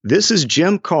This is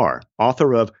Jim Karrh,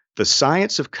 author of The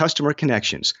Science of Customer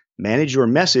Connections. Manage your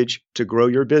message to grow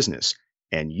your business.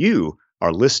 And you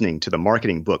are listening to the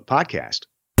Marketing Book Podcast.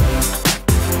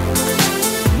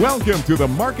 Welcome to the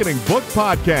Marketing Book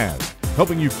Podcast,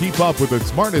 helping you keep up with the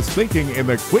smartest thinking in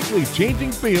the quickly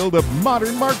changing field of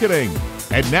modern marketing.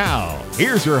 And now,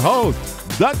 here's your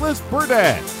host, Douglas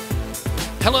Burdett.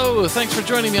 Hello, thanks for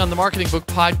joining me on the Marketing Book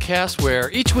Podcast, where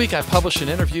each week I publish an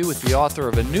interview with the author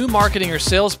of a new marketing or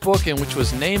sales book, and which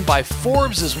was named by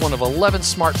Forbes as one of 11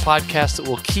 smart podcasts that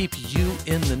will keep you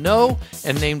in the know,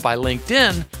 and named by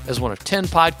LinkedIn as one of 10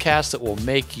 podcasts that will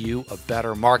make you a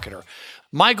better marketer.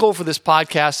 My goal for this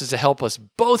podcast is to help us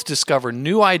both discover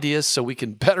new ideas so we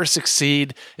can better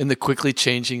succeed in the quickly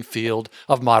changing field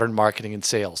of modern marketing and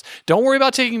sales. Don't worry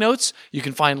about taking notes. You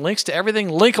can find links to everything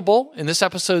linkable in this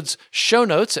episode's show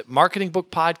notes at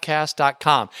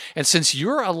marketingbookpodcast.com. And since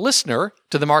you're a listener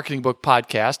to the Marketing Book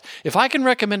Podcast, if I can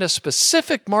recommend a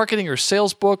specific marketing or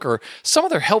sales book or some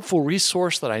other helpful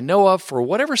resource that I know of for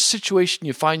whatever situation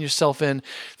you find yourself in,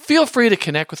 feel free to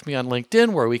connect with me on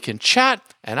LinkedIn where we can chat,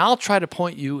 and I'll try to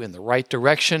point you in the right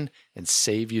direction and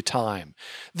save you time.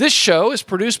 This show is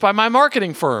produced by my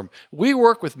marketing firm. We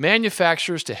work with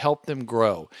manufacturers to help them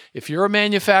grow. If you're a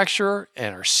manufacturer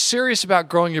and are serious about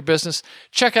growing your business,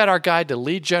 check out our guide to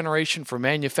lead generation for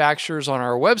manufacturers on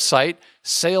our website,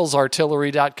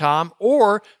 salesartillery.com,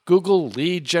 or Google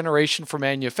lead generation for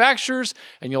manufacturers,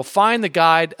 and you'll find the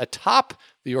guide atop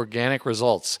the organic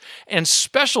results. And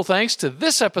special thanks to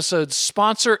this episode's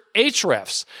sponsor,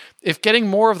 Ahrefs. If getting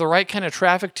more of the right kind of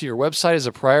traffic to your website is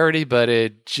a priority, but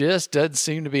it just doesn't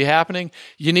seem to be happening,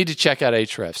 you need to check out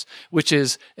Ahrefs, which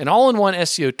is an all-in-one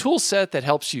SEO tool set that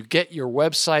helps you get your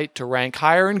website to rank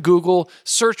higher in Google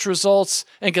search results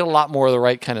and get a lot more of the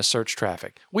right kind of search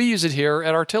traffic. We use it here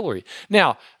at Artillery.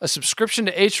 Now, a subscription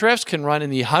to Ahrefs can run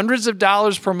in the hundreds of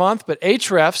dollars per month, but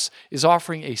Ahrefs is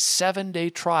offering a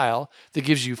 7-day trial that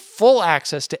gives you full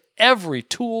access to every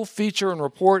tool, feature, and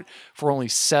report for only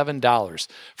 $7.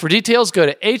 For details, go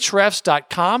to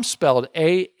ahrefs.com, spelled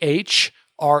ahrefs.com.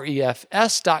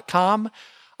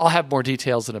 I'll have more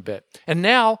details in a bit. And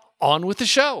now, on with the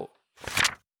show.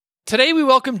 Today, we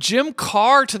welcome Jim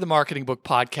Karrh to the Marketing Book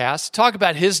Podcast to talk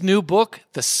about his new book,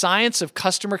 The Science of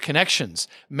Customer Connections.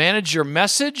 Manage your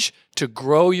message to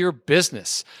grow your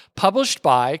business, published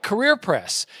by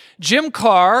Karrh. Jim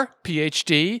Karrh,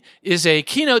 PhD, is a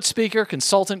keynote speaker,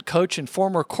 consultant, coach, and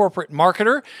former corporate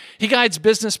marketer. He guides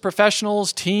business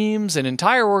professionals, teams, and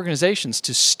entire organizations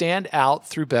to stand out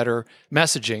through better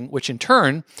messaging, which in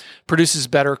turn produces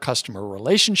better customer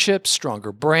relationships,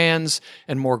 stronger brands,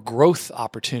 and more growth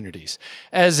opportunities.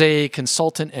 As a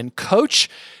consultant and coach,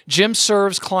 Jim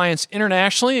serves clients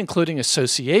internationally, including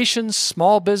associations,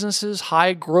 small businesses,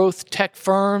 high-growth tech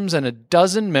firms, and a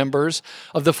dozen members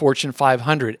of the Fortune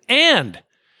 500. And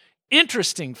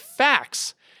interesting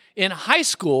facts. In high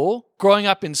school, growing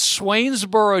up in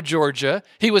Swainsboro, Georgia,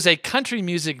 he was a country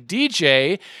music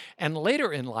DJ, and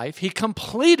later in life, he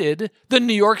completed the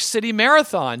New York City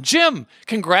Marathon. Jim,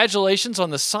 congratulations on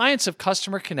the Science of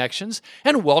Customer Connections,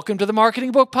 and welcome to the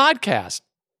Marketing Book Podcast.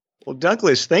 Well,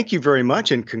 Douglas, thank you very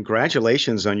much, and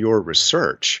congratulations on your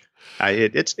research.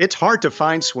 It's hard to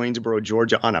find Swainsboro,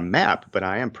 Georgia on a map, but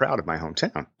I am proud of my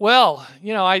hometown. Well,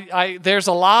 you know, there's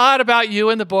a lot about you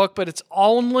in the book, but it's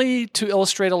only to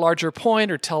illustrate a larger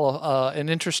point or tell an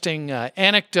interesting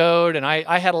anecdote, and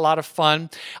I had a lot of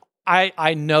fun.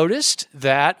 I noticed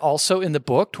that also in the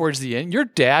book, towards the end, your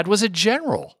dad was a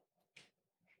general.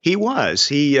 He was.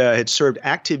 He had served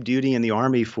active duty in the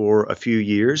Army for a few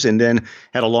years and then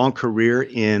had a long career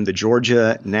in the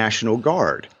Georgia National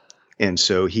Guard. And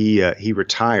so he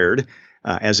retired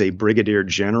as a brigadier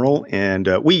general, and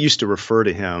we used to refer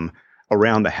to him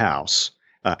around the house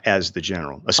as the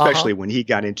general, especially when he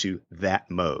got into that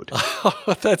mode.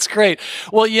 That's great.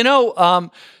 Well, you know,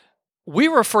 we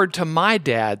referred to my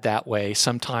dad that way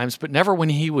sometimes, but never when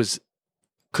he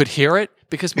could hear it,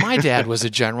 because my dad was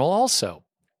a general also.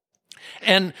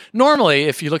 And normally,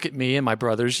 if you look at me and my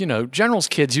brothers, you know, generals'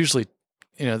 kids usually,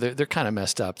 you know, they're kind of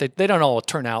messed up. They don't all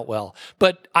turn out well.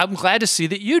 But I'm glad to see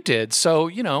that you did. So,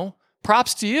 you know,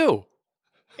 props to you.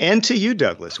 And to you,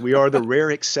 Douglas. We are the rare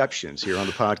exceptions here on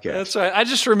the podcast. That's right. I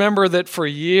just remember that for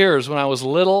years when I was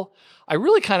little, I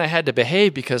really kind of had to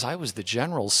behave because I was the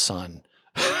general's son.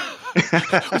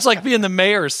 It's like being the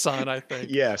mayor's son, I think.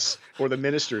 Yes, or the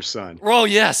minister's son. Oh,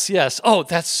 yes. Oh,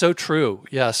 that's so true.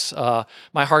 Yes.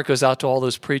 My heart goes out to all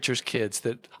those preachers' kids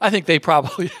that I think they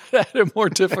probably had it more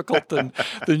difficult than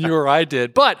you or I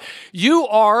did. But you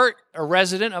are a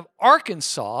resident of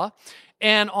Arkansas,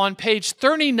 and on page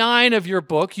 39 of your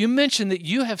book, you mentioned that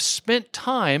you have spent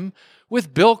time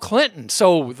with Bill Clinton.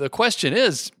 So the question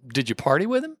is, did you party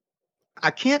with him? I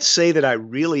can't say that I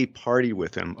really partied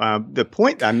with him. The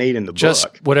point I made in the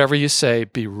Just book. whatever you say,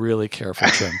 be really careful,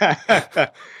 Jim.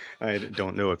 I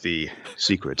don't know if the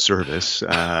Secret Service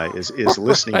is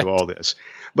listening to all this.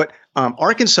 But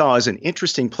Arkansas is an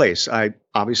interesting place. I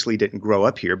obviously didn't grow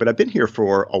up here, but I've been here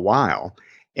for a while.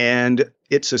 And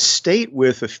it's a state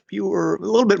with a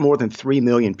little bit more than 3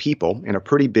 million people in a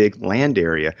pretty big land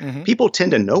area. Mm-hmm. People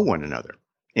tend to know one another.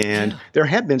 And there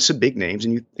have been some big names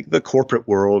in the corporate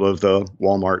world of the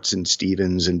Walmarts and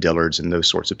Stevens and Dillards and those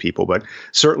sorts of people, but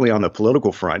certainly on the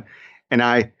political front. And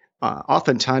I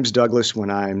oftentimes, Douglas,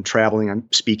 when I'm traveling, I'm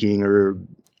speaking or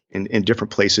in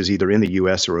different places, either in the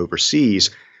U.S. or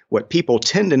overseas, what people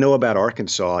tend to know about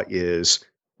Arkansas is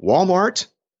Walmart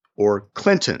or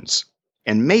Clinton's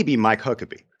and maybe Mike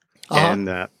Huckabee.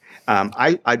 Uh-huh.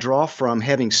 And I draw from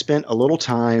having spent a little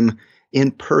time in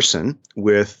person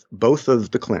with both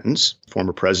of the Clintons,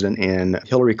 former president and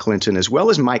Hillary Clinton, as well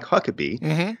as Mike Huckabee,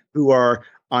 mm-hmm. who are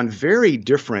on very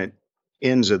different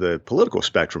ends of the political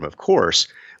spectrum, of course.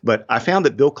 But I found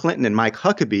that Bill Clinton and Mike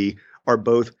Huckabee are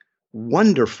both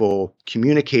wonderful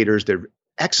communicators. They're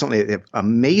excellent. They have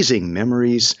amazing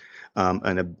memories,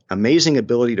 an amazing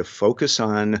ability to focus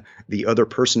on the other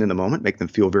person in the moment, make them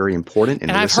feel very important.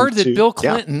 And I've heard that Bill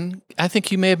Clinton, I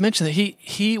think you may have mentioned that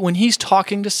he when he's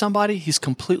talking to somebody, he's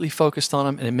completely focused on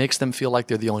them, and it makes them feel like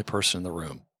they're the only person in the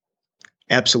room.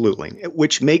 Absolutely,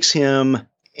 which makes him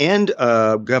and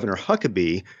Governor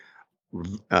Huckabee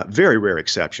very rare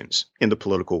exceptions in the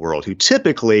political world, who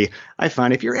typically, I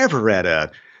find, if you're ever at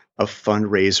a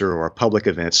fundraiser or a public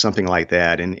event, something like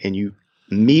that, and you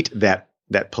meet that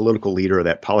political leader or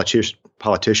that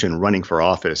politician running for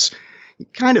office, you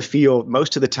kind of feel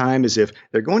most of the time as if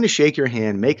they're going to shake your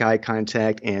hand, make eye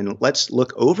contact, and let's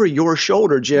look over your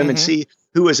shoulder, Jim, mm-hmm. and see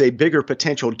who is a bigger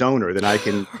potential donor than I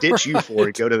can ditch you for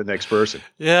and go to the next person.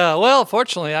 Yeah, well,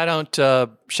 fortunately, I don't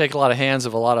shake a lot of hands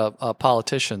of a lot of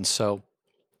politicians, so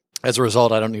as a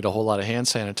result, I don't need a whole lot of hand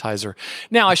sanitizer.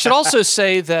 Now, I should also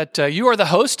say that you are the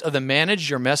host of the Manage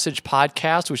Your Message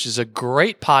podcast, which is a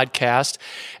great podcast,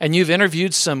 and you've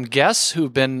interviewed some guests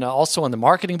who've been also on the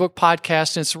Marketing Book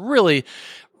podcast, and it's really,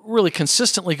 really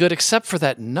consistently good, except for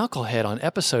that knucklehead on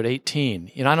episode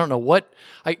 18. I don't know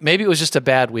maybe it was just a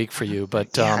bad week for you,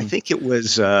 but I think it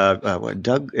was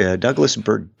Douglas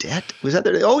Burdett. Was that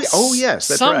there? Oh, yes,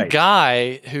 that's right. Some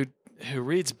guy who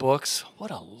reads books. What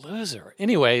a loser.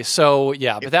 Anyway, so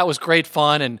yeah, but that was great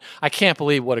fun, and I can't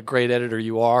believe what a great editor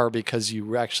you are, because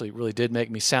you actually really did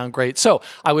make me sound great. So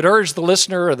I would urge the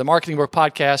listener of the Marketing Book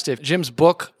podcast, if Jim's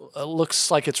book looks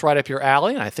like it's right up your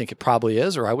alley, and I think it probably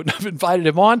is, or I wouldn't have invited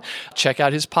him on, check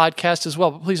out his podcast as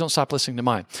well, but please don't stop listening to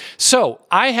mine. So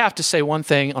I have to say one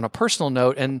thing on a personal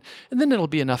note, and then it'll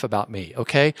be enough about me,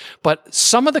 okay? But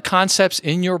some of the concepts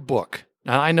in your book,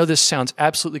 now, I know this sounds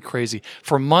absolutely crazy.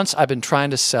 For months, I've been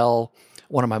trying to sell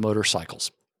one of my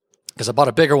motorcycles because I bought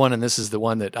a bigger one, and this is the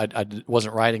one that I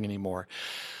wasn't riding anymore.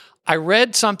 I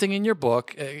read something in your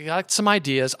book, got some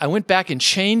ideas. I went back and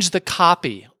changed the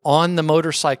copy on the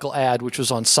motorcycle ad, which was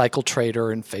on Cycle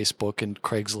Trader and Facebook and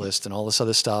Craigslist and all this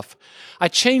other stuff. I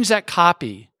changed that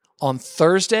copy on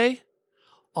Thursday.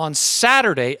 On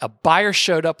Saturday, a buyer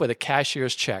showed up with a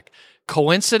cashier's check.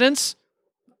 Coincidence?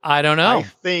 I don't know. I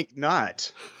think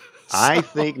not. I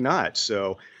think not.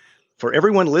 So for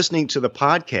everyone listening to the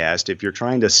podcast, if you're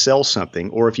trying to sell something,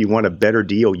 or if you want a better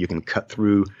deal, you can cut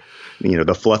through,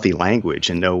 the fluffy language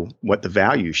and know what the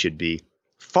value should be.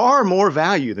 Far more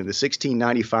value than the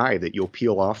 $16.95 that you'll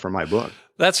peel off from my book.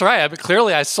 That's right.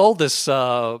 Clearly I sold this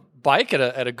bike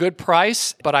at a good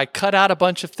price, but I cut out a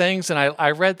bunch of things, and I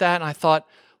read that and I thought,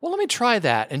 well, let me try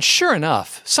that. And sure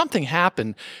enough, something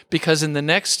happened, because in the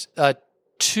next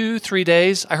 2-3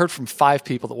 days, I heard from 5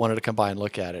 people that wanted to come by and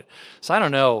look at it. So I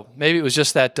don't know. Maybe it was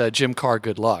just that Jim Karrh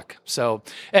good luck. So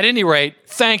at any rate,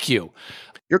 thank you.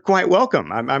 You're quite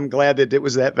welcome. I'm glad that it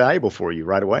was that valuable for you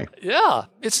right away. Yeah.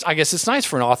 I guess it's nice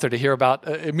for an author to hear about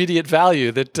immediate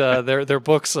value that their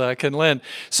books can lend.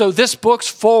 So this book's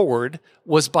foreword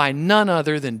was by none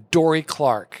other than Dorie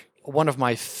Clark, one of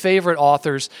my favorite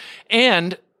authors,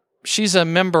 and she's a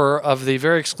member of the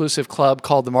very exclusive club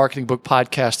called the Marketing Book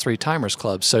Podcast 3 Timers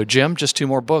Club. So, Jim, just 2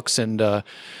 more books, and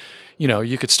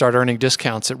you could start earning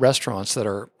discounts at restaurants that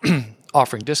are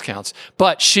offering discounts.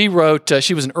 But she wrote.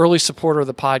 she was an early supporter of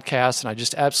the podcast, and I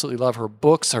just absolutely love her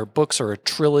books. Her books are a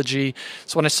trilogy.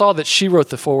 So when I saw that she wrote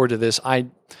the foreword to this, I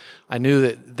knew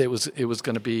that it was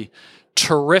going to be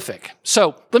terrific.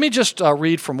 So let me just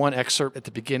read from one excerpt at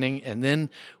the beginning, and then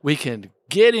we can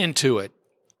get into it.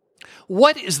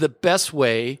 What is the best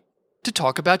way to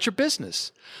talk about your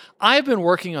business? I've been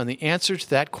working on the answer to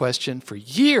that question for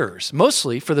years,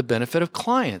 mostly for the benefit of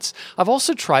clients. I've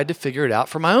also tried to figure it out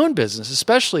for my own business,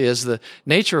 especially as the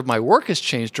nature of my work has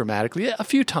changed dramatically a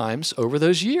few times over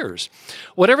those years.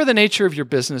 Whatever the nature of your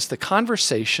business, the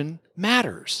conversation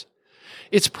matters.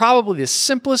 It's probably the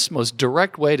simplest, most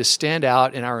direct way to stand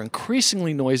out in our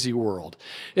increasingly noisy world.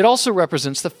 It also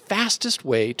represents the fastest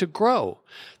way to grow.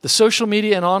 The social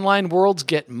media and online worlds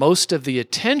get most of the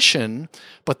attention,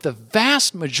 but the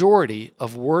vast majority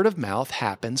of word of mouth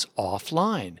happens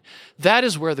offline. That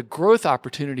is where the growth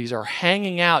opportunities are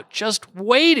hanging out, just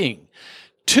waiting.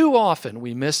 Too often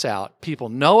we miss out. People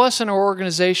know us in our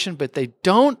organization, but they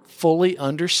don't fully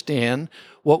understand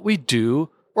what we do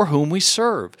or whom we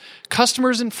serve.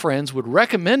 Customers and friends would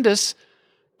recommend us,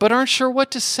 but aren't sure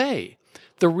what to say.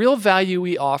 The real value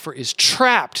we offer is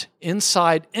trapped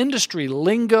inside industry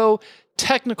lingo,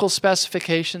 technical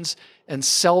specifications, and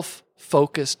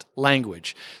self-focused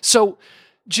language. So,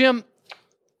 Jim,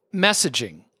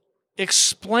 messaging.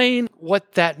 Explain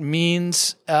what that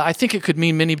means. I think it could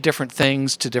mean many different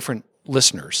things to different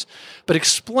listeners, but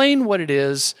explain what it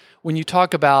is when you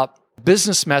talk about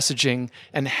business messaging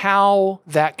and how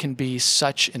that can be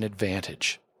such an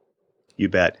advantage. You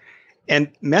bet.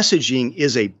 And messaging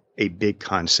is a big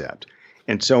concept.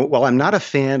 And so while I'm not a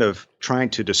fan of trying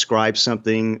to describe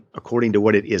something according to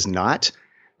what it is not,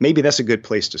 maybe that's a good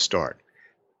place to start.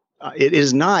 It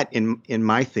is not, in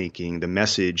my thinking, the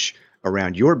message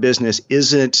around your business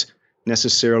isn't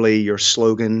necessarily your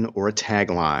slogan or a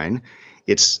tagline.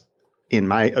 It's, in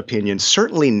my opinion,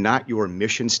 certainly not your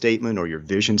mission statement or your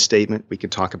vision statement. We can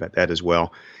talk about that as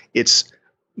well. It's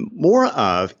more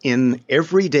of in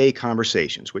everyday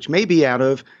conversations, which may be out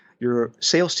of your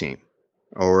sales team,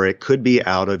 or it could be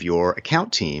out of your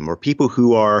account team, or people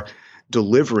who are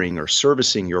delivering or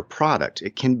servicing your product.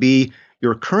 It can be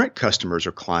your current customers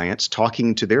or clients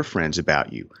talking to their friends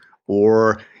about you,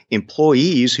 or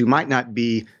employees who might not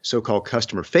be so-called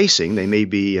customer facing. They may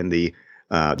be in the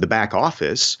back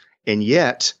office, and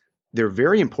yet they're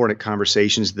very important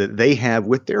conversations that they have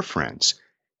with their friends.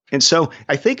 And so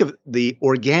I think of the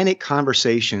organic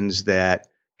conversations that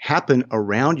happen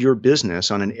around your business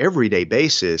on an everyday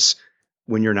basis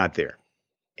when you're not there.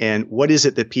 And what is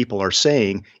it that people are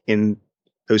saying in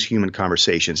those human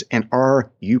conversations? And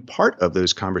are you part of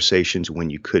those conversations when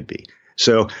you could be?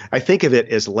 So I think of it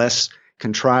as less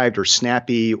contrived or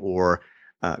snappy or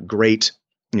great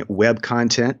web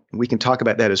content. We can talk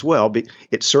about that as well, but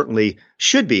it certainly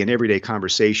should be an everyday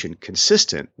conversation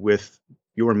consistent with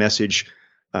your message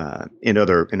in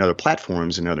other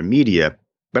platforms and other media.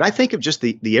 But I think of just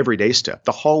the everyday stuff,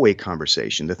 the hallway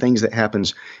conversation, the things that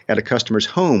happens at a customer's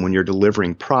home when you're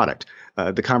delivering product,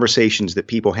 the conversations that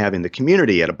people have in the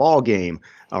community at a ball game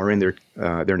or in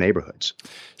their neighborhoods.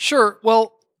 Sure.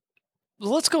 Well,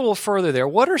 let's go a little further there.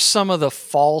 What are some of the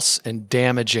false and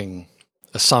damaging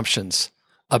assumptions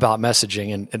about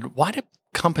messaging, and why do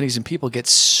companies and people get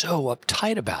so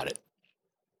uptight about it?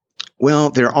 Well,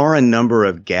 there are a number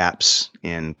of gaps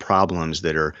and problems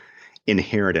that are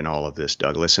inherent in all of this,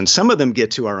 Douglas, and some of them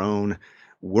get to our own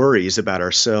worries about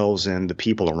ourselves and the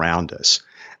people around us.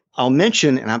 I'll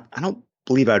mention, and I don't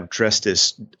believe I've addressed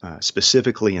this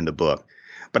specifically in the book,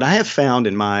 but I have found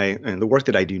in the work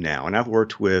that I do now, and I've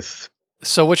worked with.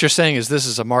 So what you're saying is this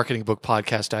is a marketing book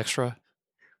podcast extra?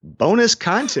 Bonus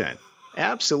content.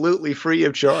 Absolutely free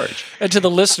of charge. And to the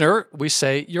listener, we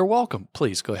say, you're welcome.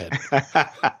 Please go ahead.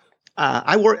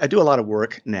 I do a lot of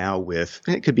work now with,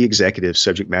 it could be executive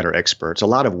subject matter experts, a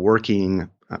lot of working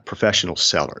professional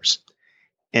sellers.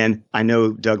 And I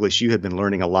know, Douglas, you have been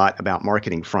learning a lot about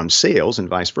marketing from sales and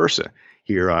vice versa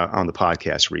here on the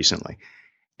podcast recently.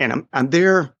 And I'm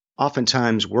there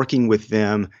oftentimes working with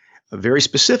them very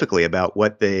specifically about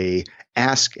what they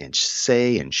ask and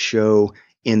say and show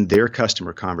in their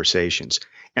customer conversations.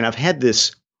 And I've had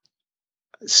this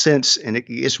sense, and it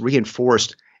is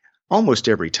reinforced almost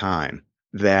every time,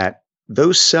 that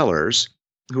those sellers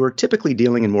who are typically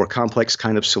dealing in more complex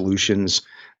kind of solutions,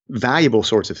 valuable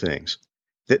sorts of things,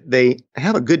 that they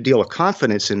have a good deal of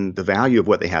confidence in the value of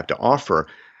what they have to offer,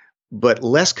 but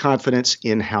less confidence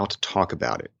in how to talk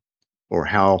about it, or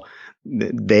how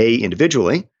they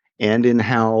individually and in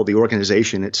how the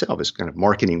organization itself is kind of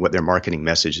marketing what their marketing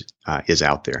message is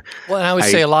out there. Well, and I would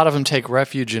say a lot of them take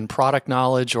refuge in product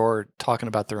knowledge or talking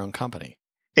about their own company.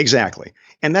 Exactly.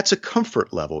 And that's a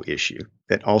comfort level issue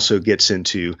that also gets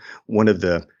into one of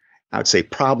the, I would say,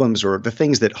 problems or the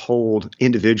things that hold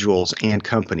individuals and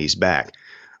companies back.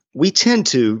 We tend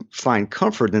to find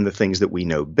comfort in the things that we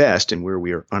know best and where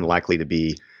we are unlikely to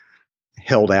be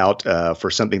held out for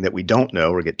something that we don't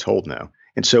know or get told no.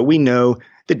 And so we know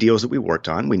the deals that we worked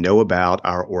on. We know about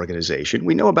our organization.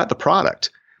 We know about the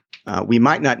product. We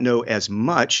might not know as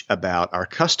much about our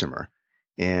customer,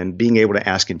 and being able to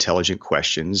ask intelligent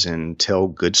questions and tell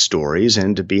good stories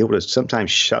and to be able to sometimes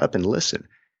shut up and listen.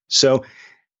 So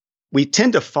we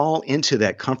tend to fall into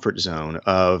that comfort zone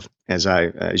of, as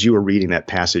you were reading that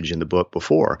passage in the book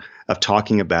before, of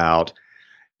talking about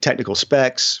technical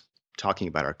specs, talking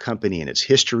about our company and its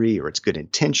history or its good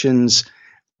intentions,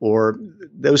 or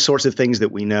those sorts of things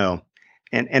that we know.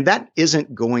 And that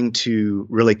isn't going to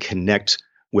really connect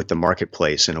with the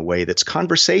marketplace in a way that's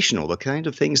conversational, the kind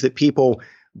of things that people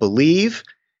believe,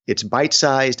 it's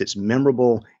bite-sized, it's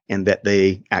memorable, and that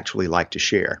they actually like to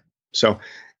share. So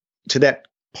to that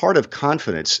part of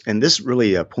confidence, and this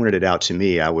really pointed it out to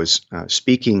me, I was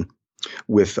speaking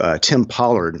with Tim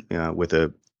Pollard,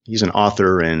 he's an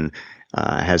author and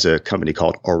has a company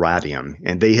called Oradium,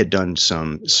 and they had done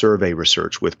some survey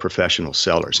research with professional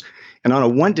sellers. And on a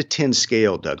 1 to 10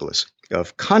 scale, Douglas,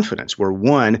 of confidence, where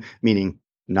 1 meaning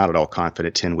not at all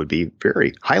confident, 10 would be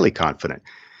very highly confident.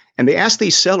 And they asked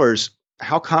these sellers,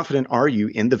 how confident are you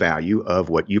in the value of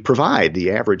what you provide?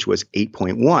 The average was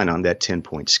 8.1 on that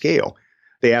 10-point scale.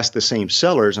 They asked the same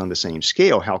sellers on the same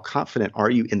scale, how confident are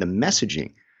you in the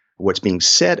messaging, what's being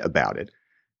said about it?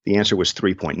 The answer was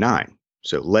 3.9,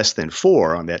 so less than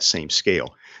 4 on that same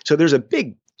scale. So there's a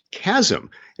big chasm,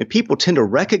 and people tend to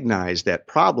recognize that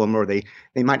problem, or they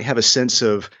might have a sense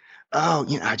of, oh,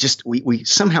 we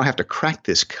somehow have to crack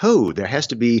this code. There has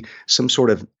to be some sort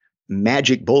of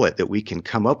magic bullet that we can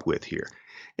come up with here.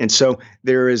 And so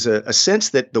there is a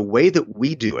sense that the way that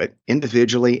we do it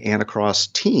individually and across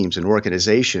teams and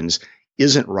organizations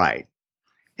isn't right.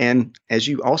 And as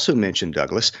you also mentioned,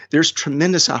 Douglas, there's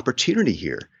tremendous opportunity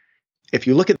here. If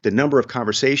you look at the number of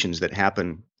conversations that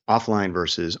happen offline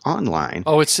versus online.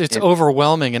 Oh, it's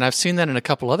overwhelming. And I've seen that in a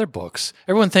couple other books.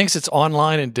 Everyone thinks it's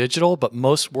online and digital, but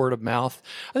most word of mouth.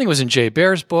 I think it was in Jay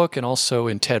Baer's book and also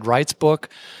in Ted Wright's book,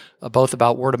 both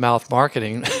about word of mouth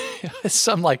marketing. It's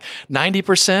something like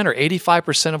 90% or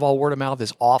 85% of all word of mouth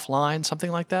is offline,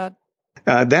 something like that.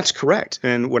 That's correct.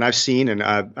 And what I've seen, and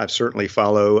I've certainly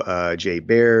follow Jay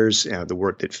Baer's, the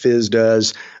work that Fizz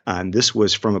does. This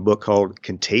was from a book called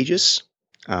Contagious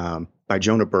by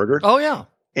Jonah Berger. Oh, yeah.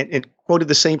 And it quoted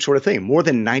the same sort of thing. More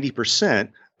than 90%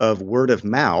 of word of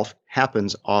mouth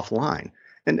happens offline.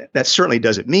 And that certainly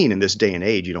doesn't mean in this day and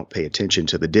age you don't pay attention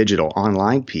to the digital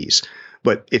online piece.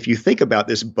 But if you think about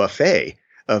this buffet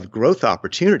of growth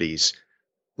opportunities,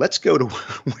 let's go to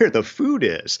where the food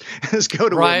is. Let's go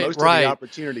to where most of the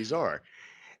opportunities are.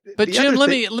 But Jim, let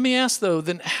me ask though,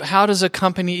 then how does a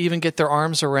company even get their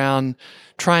arms around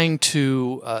trying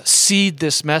to seed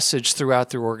this message throughout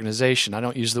their organization? I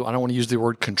don't want to use the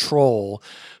word control,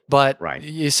 but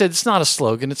you said it's not a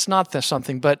slogan, it's not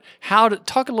something. But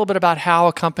talk a little bit about how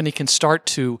a company can start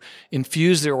to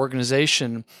infuse their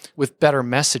organization with better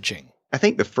messaging. I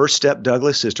think the first step,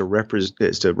 Douglas, is to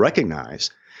recognize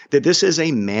that this is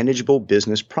a manageable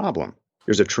business problem.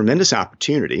 There's a tremendous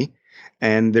opportunity.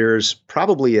 And there's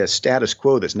probably a status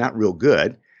quo that's not real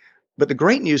good. But the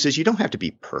great news is you don't have to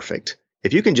be perfect.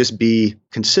 If you can just be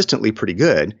consistently pretty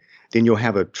good, then you'll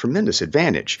have a tremendous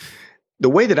advantage. The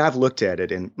way that I've looked at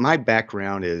it, and my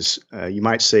background is, you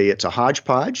might say it's a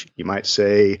hodgepodge. You might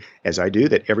say, as I do,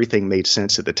 that everything made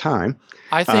sense at the time.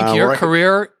 I think your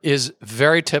career is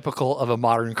very typical of a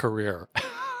modern career.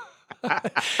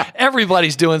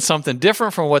 Everybody's doing something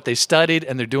different from what they studied,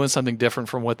 and they're doing something different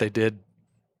from what they did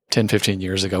 10, 15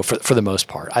 years ago, for the most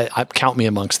part. I count me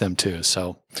amongst them too.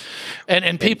 So,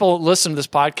 and people listen to this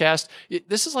podcast.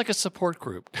 This is like a support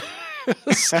group.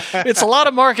 It's a lot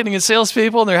of marketing and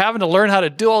salespeople, and they're having to learn how to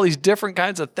do all these different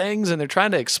kinds of things, and they're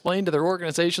trying to explain to their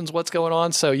organizations what's going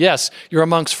on. So yes, you're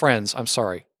amongst friends. I'm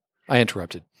sorry. I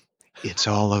interrupted. It's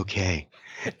all okay.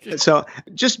 So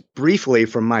just briefly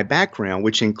from my background,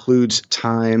 which includes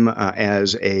time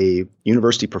as a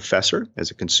university professor, as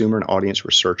a consumer and audience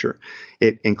researcher.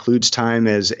 It includes time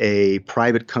as a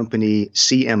private company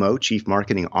CMO, Chief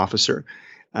Marketing Officer,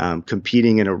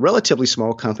 competing in a relatively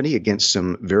small company against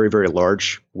some very, very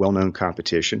large, well-known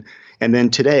competition. And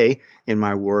then today in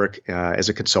my work as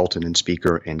a consultant and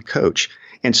speaker and coach.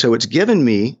 And so it's given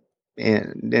me,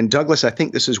 and Douglas, I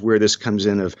think this is where this comes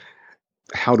in of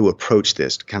how to approach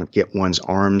this, to kind of get one's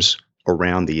arms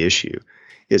around the issue,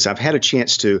 is I've had a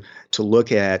chance to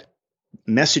look at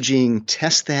messaging,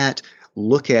 test that,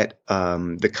 look at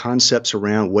the concepts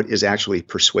around what is actually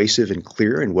persuasive and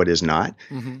clear and what is not,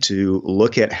 to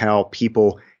look at how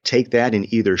people take that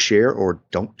and either share or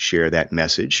don't share that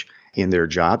message in their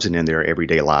jobs and in their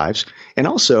everyday lives, and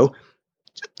also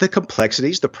the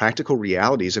complexities, the practical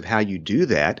realities of how you do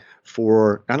that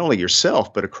for not only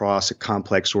yourself, but across a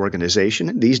complex organization.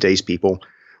 And these days, people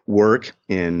work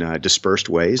in dispersed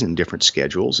ways, in different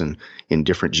schedules, and in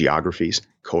different geographies,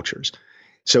 cultures.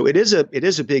 So it is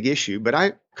a big issue, but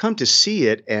I come to see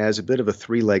it as a bit of a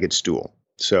three-legged stool.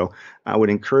 So I would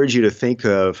encourage you to think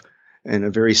of, in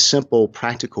a very simple,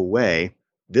 practical way,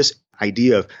 this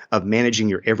idea of managing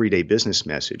your everyday business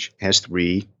message has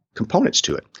three components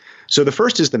to it. So the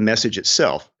first is the message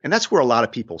itself, and that's where a lot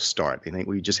of people start. They think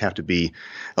we just have to be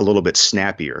a little bit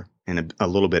snappier and a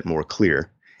little bit more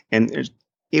clear. And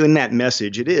in that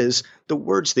message, it is the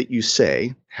words that you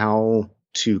say, how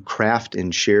to craft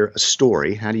and share a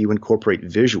story. How do you incorporate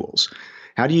visuals?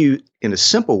 How do you, in a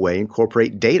simple way,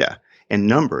 incorporate data and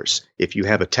numbers if you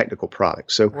have a technical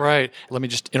product? So, right. Let me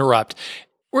just interrupt.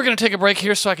 We're going to take a break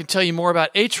here so I can tell you more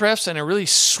about Ahrefs and a really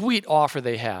sweet offer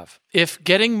they have. If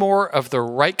getting more of the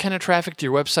right kind of traffic to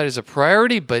your website is a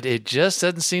priority, but it just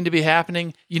doesn't seem to be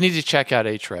happening, you need to check out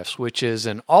Ahrefs, which is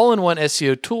an all-in-one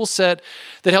SEO tool set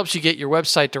that helps you get your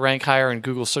website to rank higher in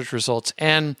Google search results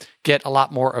and get a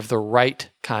lot more of the right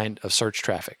kind of search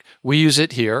traffic. We use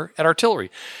it here at Artillery.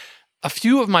 A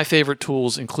few of my favorite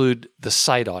tools include the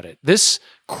site audit. This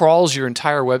crawls your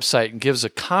entire website and gives a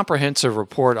comprehensive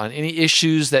report on any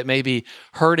issues that may be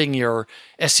hurting your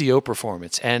SEO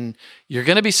performance. And you're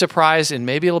going to be surprised and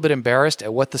maybe a little bit embarrassed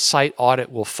at what the site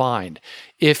audit will find.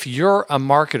 If you're a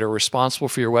marketer responsible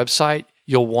for your website,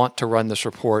 you'll want to run this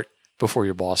report before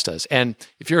your boss does. And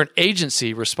if you're an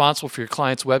agency responsible for your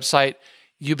client's website,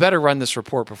 you better run this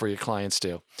report before your clients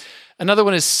do. Another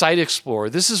one is Site Explorer.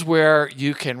 This is where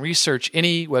you can research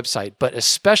any website, but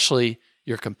especially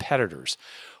your competitors.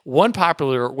 One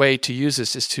popular way to use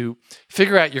this is to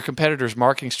figure out your competitors'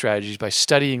 marketing strategies by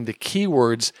studying the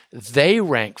keywords they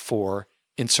rank for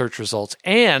in search results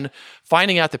and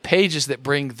finding out the pages that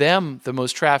bring them the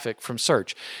most traffic from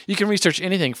search. You can research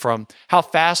anything from how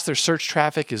fast their search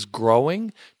traffic is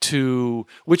growing to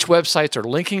which websites are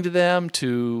linking to them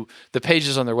to the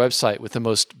pages on their website with the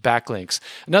most backlinks.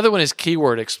 Another one is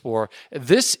Keyword Explorer.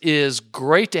 This is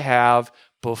great to have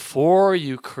before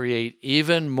you create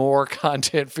even more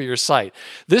content for your site.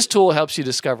 This tool helps you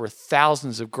discover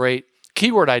thousands of great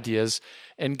keyword ideas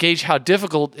and gauge how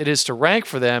difficult it is to rank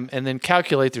for them and then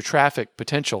calculate their traffic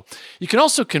potential. You can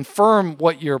also confirm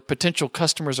what your potential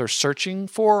customers are searching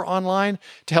for online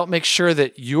to help make sure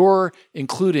that you're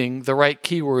including the right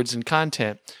keywords and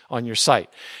content on your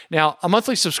site. Now, a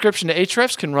monthly subscription to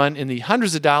Ahrefs can run in the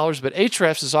hundreds of dollars, but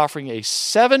Ahrefs is offering a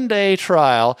 7-day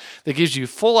trial that gives you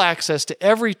full access to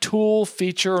every tool,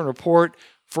 feature, and report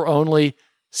for only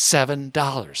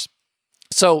 $7.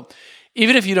 So,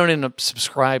 even if you don't end up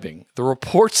subscribing, the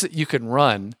reports that you can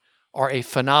run are a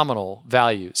phenomenal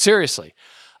value. Seriously.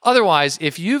 Otherwise,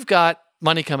 if you've got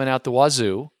money coming out the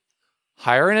wazoo,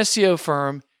 hire an SEO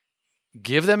firm,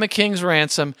 give them a king's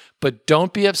ransom, but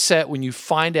don't be upset when you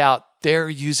find out they're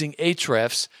using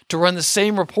Ahrefs to run the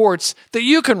same reports that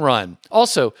you can run.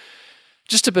 Also,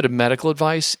 just a bit of medical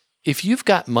advice. If you've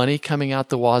got money coming out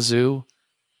the wazoo,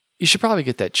 you should probably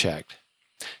get that checked.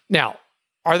 Now,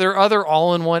 are there other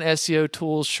all-in-one SEO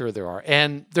tools? Sure there are,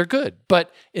 and they're good.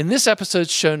 But in this episode's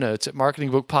show notes at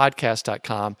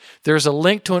marketingbookpodcast.com, there's a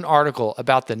link to an article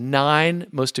about the 9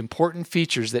 most important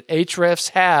features that Ahrefs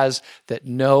has that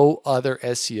no other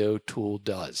SEO tool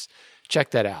does.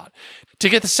 Check that out. To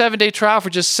get the 7-day trial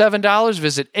for just $7,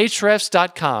 visit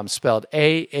ahrefs.com, spelled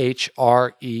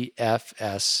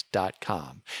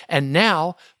AHREFS.com. And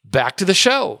now, back to the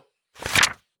show.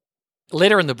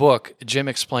 Later in the book, Jim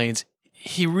explains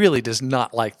he really does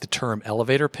not like the term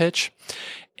elevator pitch.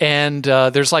 And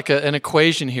there's like an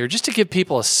equation here, just to give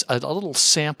people a little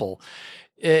sample.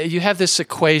 You have this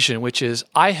equation, which is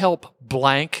I help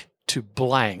blank to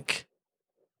blank,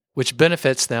 which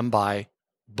benefits them by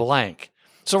blank.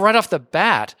 So right off the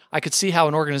bat, I could see how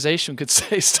an organization could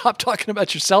say, stop talking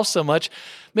about yourself so much.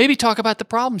 Maybe talk about the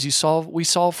problems we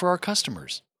solve for our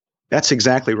customers. That's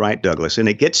exactly right, Douglas. And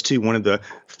it gets to one of the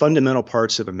fundamental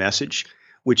parts of a message,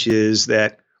 which is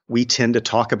that we tend to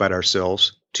talk about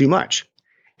ourselves too much.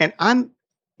 And I'm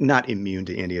not immune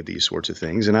to any of these sorts of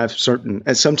things. And I've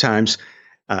sometimes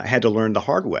had to learn the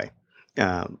hard way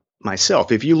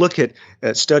myself. If you look at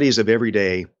studies of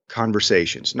everyday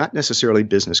conversations, not necessarily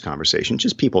business conversations,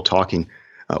 just people talking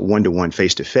one-to-one,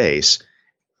 face-to-face,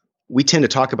 we tend to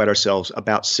talk about ourselves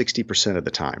about 60% of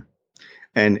the time.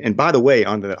 And by the way,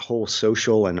 on that whole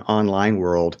social and online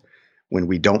world, when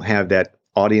we don't have that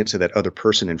audience or that other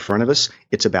person in front of us,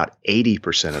 it's about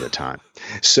 80% of the time.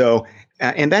 So,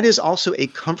 and that is also a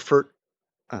comfort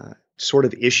sort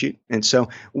of issue. And so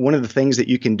one of the things that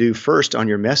you can do first on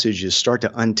your message is start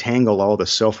to untangle all the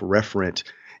self-referent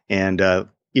and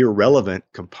irrelevant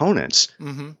components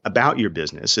about your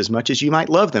business. As much as you might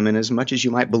love them and as much as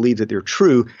you might believe that they're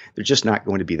true, they're just not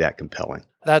going to be that compelling.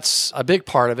 That's a big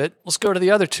part of it. Let's go to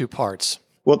the other two parts.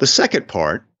 Well, the second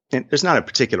part, and there's not a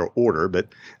particular order, but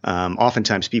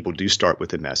oftentimes people do start with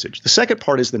the message. The second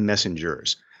part is the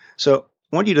messengers. So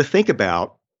I want you to think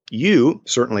about you,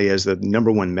 certainly as the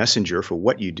number one messenger for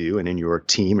what you do and in your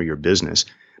team or your business,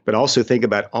 but also think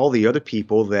about all the other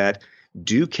people that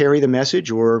do carry the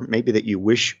message, or maybe that you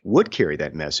wish would carry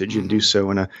that message and do so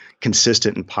in a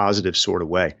consistent and positive sort of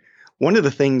way. One of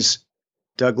the things,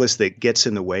 Douglas, that gets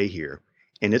in the way here,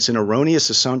 and it's an erroneous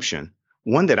assumption,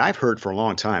 one that I've heard for a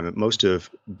long time. At most of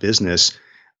business,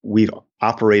 we've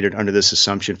operated under this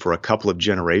assumption for a couple of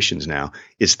generations now,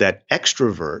 is that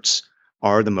extroverts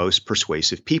are the most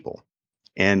persuasive people.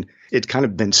 And it's kind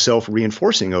of been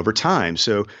self-reinforcing over time.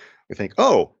 So we think,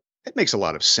 oh, that makes a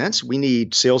lot of sense. We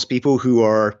need salespeople who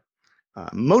are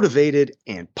motivated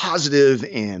and positive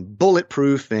and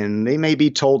bulletproof, and they may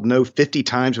be told no 50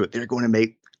 times, but they're going to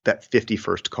make that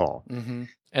 51st call.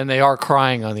 And they are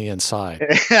crying on the inside.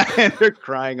 And they're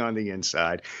crying on the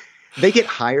inside. They get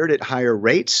hired at higher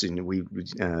rates, and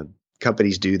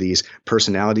companies do these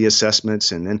personality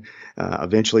assessments, and then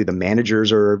eventually the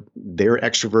managers they're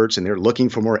extroverts, and they're looking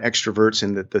for more extroverts,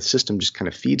 and the system just kind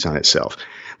of feeds on itself.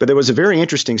 But there was a very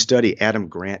interesting study Adam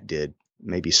Grant did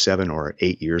maybe 7 or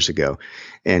 8 years ago,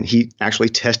 and he actually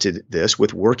tested this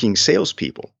with working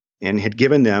salespeople and had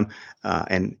given them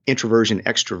an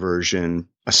introversion-extroversion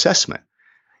assessment,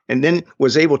 and then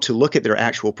was able to look at their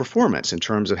actual performance in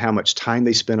terms of how much time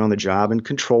they spent on the job and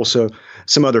control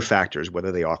some other factors,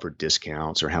 whether they offered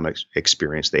discounts or how much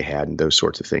experience they had and those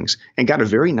sorts of things, and got a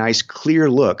very nice, clear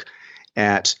look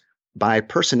at, by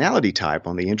personality type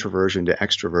on the introversion to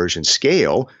extroversion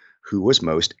scale, who was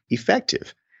most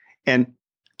effective. And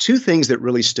two things that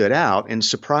really stood out and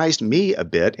surprised me a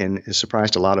bit, and has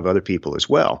surprised a lot of other people as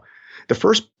well. The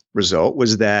first result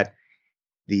was that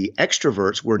the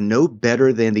extroverts were no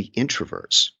better than the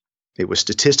introverts. It was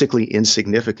statistically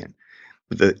insignificant.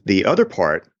 The other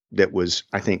part that was,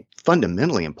 I think,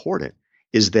 fundamentally important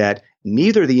is that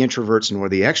neither the introverts nor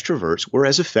the extroverts were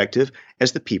as effective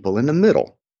as the people in the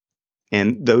middle.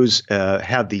 And those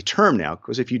have the term now,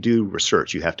 because if you do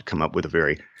research, you have to come up with a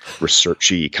very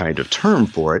researchy kind of term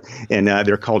for it. And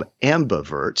they're called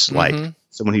ambiverts, like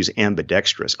someone who's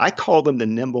ambidextrous. I call them the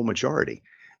nimble majority,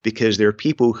 because they're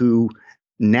people who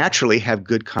naturally have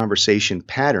good conversation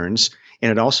patterns,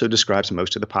 and it also describes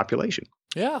most of the population.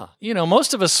 Yeah.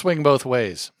 Most of us swing both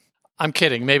ways. I'm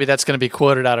kidding. Maybe that's going to be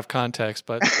quoted out of context,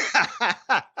 but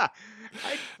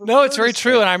no, it's very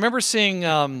true. And I remember seeing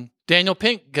Daniel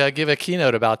Pink give a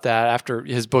keynote about that after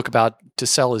his book about To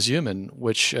Sell is Human,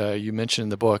 which you mentioned in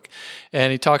the book.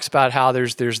 And he talks about how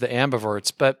there's the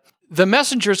ambiverts, but the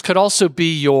messengers could also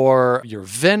be your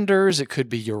vendors. It could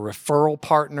be your referral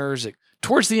partners.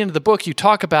 Towards the end of the book, you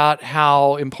talk about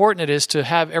how important it is to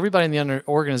have everybody in the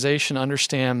organization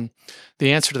understand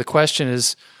the answer to the question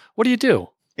is, what do you do?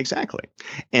 Exactly.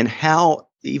 And how,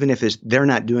 even if they're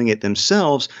not doing it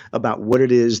themselves, about what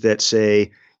it is that, say,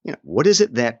 what is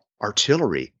it that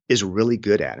artillery is really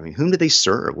good at? I mean, whom do they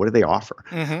serve? What do they offer?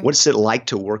 What's it like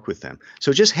to work with them?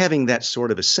 So just having that sort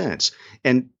of a sense.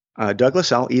 And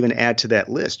Douglas, I'll even add to that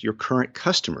list, your current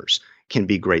customers can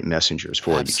be great messengers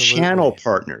for you. Channel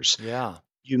partners. Yeah.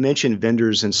 You mentioned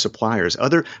vendors and suppliers,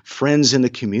 other friends in the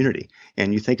community,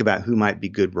 and you think about who might be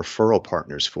good referral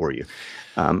partners for you.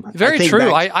 Very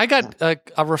true. I got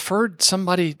referred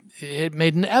somebody. It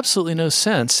made absolutely no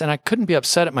sense, and I couldn't be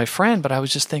upset at my friend, but I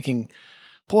was just thinking,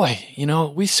 boy,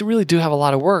 we really do have a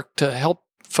lot of work to help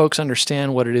folks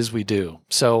understand what it is we do.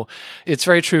 So it's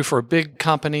very true for a big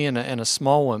company and a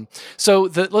small one. So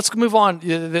let's move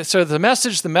on. So the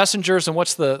message, the messengers, and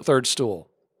what's the third stool?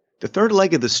 The third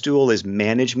leg of the stool is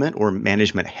management or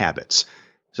management habits.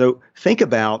 So think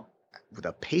about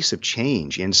the pace of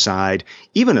change inside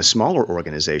even a smaller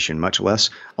organization, much less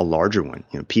a larger one.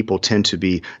 People tend to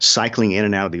be cycling in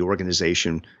and out of the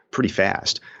organization pretty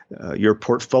fast. Your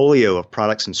portfolio of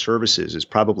products and services is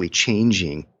probably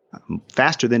changing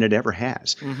faster than it ever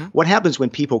has. What happens when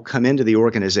people come into the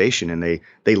organization and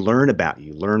they learn about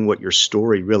you, learn what your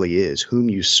story really is, whom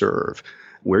you serve,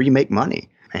 where you make money,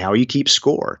 how you keep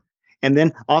score? And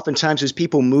then oftentimes as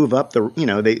people move up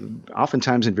they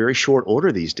oftentimes in very short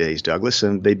order these days, Douglas,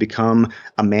 and they become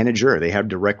a manager. They have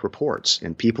direct reports,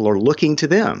 and people are looking to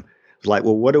them. Like,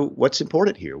 well, what's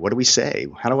important here? What do we say?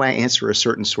 How do I answer a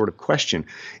certain sort of question?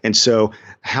 And so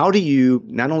how do you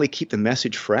not only keep the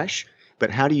message fresh,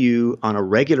 but how do you, on a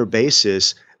regular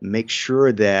basis, make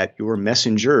sure that your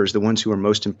messengers, the ones who are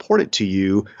most important to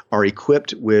you, are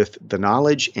equipped with the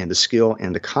knowledge and the skill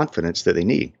and the confidence that they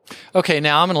need? Okay,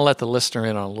 now I'm going to let the listener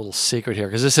in on a little secret here,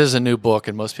 because this is a new book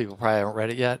and most people probably haven't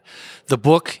read it yet. The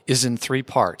book is in 3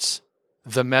 parts: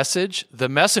 the message, the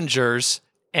messengers,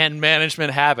 and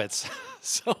management habits.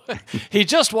 So he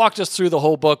just walked us through the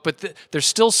whole book, but there's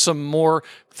still some more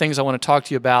things I want to talk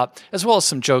to you about, as well as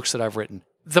some jokes that I've written.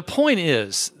 The point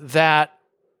is that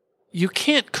you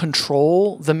can't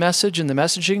control the message and the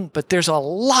messaging, but there's a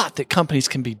lot that companies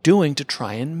can be doing to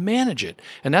try and manage it.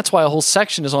 And that's why a whole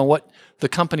section is on what the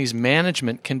company's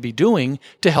management can be doing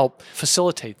to help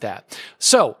facilitate that.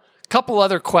 So a couple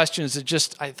other questions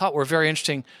that I thought were very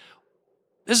interesting.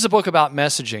 This is a book about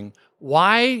messaging.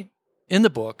 Why, in the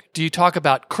book, do you talk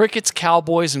about crickets,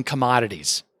 cowboys, and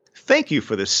commodities? Thank you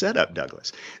for the setup,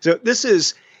 Douglas. So this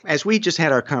is, as we just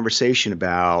had our conversation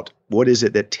about what is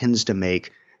it that tends to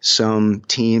make some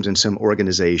teams and some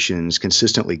organizations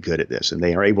consistently good at this, and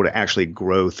they are able to actually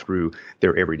grow through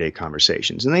their everyday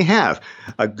conversations. And they have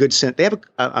a good sense, they have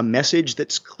a message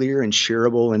that's clear and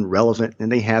shareable and relevant,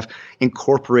 and they have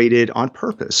incorporated on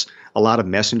purpose a lot of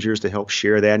messengers to help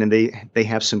share that, and they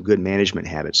have some good management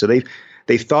habits. So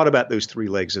they've thought about those 3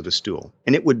 legs of the stool.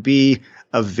 And it would be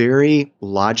a very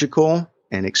logical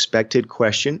and expected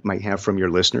question you might have from your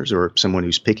listeners or someone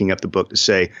who's picking up the book to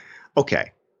say,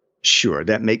 okay, sure,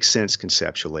 that makes sense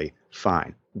conceptually.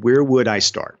 Fine. Where would I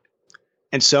start?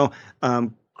 And so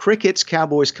crickets,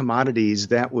 cowboys, commodities,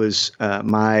 that was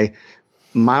my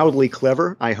mildly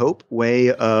clever, I hope,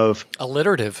 way of...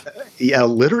 Alliterative.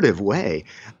 Alliterative way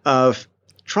of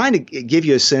trying to give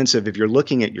you a sense of, if you're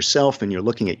looking at yourself and you're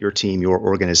looking at your team, your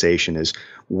organization, is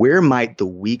where might the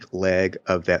weak leg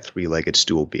of that 3-legged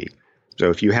stool be? So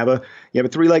if you have a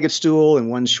 3-legged stool and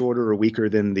one's shorter or weaker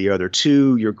than the other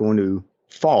 2, you're going to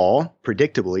fall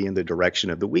predictably in the direction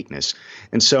of the weakness.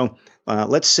 And so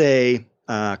let's say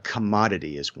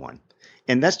commodity is one.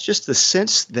 And that's just the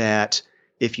sense that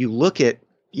if you look at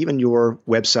even your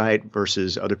website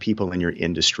versus other people in your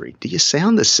industry, do you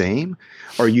sound the same?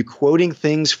 Are you quoting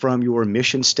things from your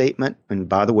mission statement? And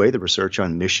by the way, the research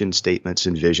on mission statements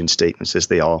and vision statements says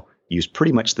they all use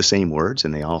pretty much the same words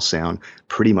and they all sound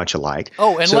pretty much alike.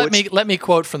 Oh, and so let me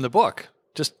quote from the book,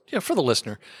 just for the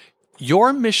listener.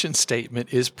 Your mission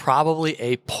statement is probably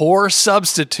a poor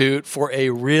substitute for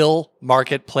a real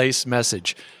marketplace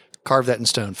message. Carve that in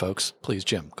stone, folks. Please,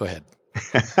 Jim, go ahead.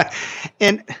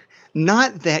 And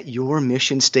not that your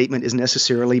mission statement is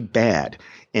necessarily bad.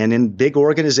 And in big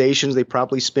organizations, they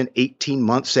probably spent 18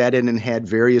 months at it and had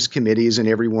various committees and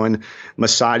everyone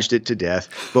massaged it to death.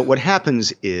 But what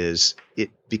happens is it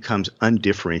becomes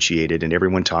undifferentiated and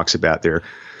everyone talks about their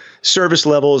service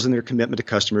levels and their commitment to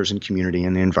customers and community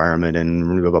and the environment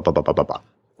and blah, blah, blah, blah, blah, blah.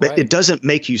 But right. It doesn't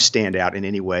make you stand out in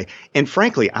any way. And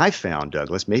frankly, I found,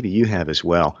 Douglas, maybe you have as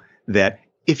well, that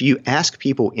if you ask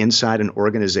people inside an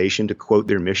organization to quote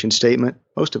their mission statement,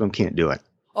 most of them can't do it.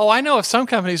 Oh, I know of some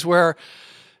companies where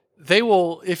they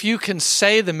will, if you can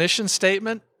say the mission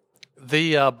statement,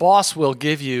 the boss will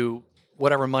give you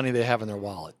whatever money they have in their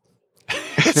wallet.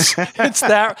 It's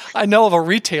that. I know of a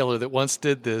retailer that once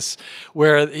did this,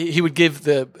 where he would give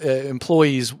the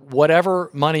employees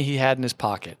whatever money he had in his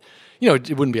pocket.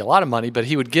 It wouldn't be a lot of money, but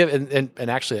he would give, and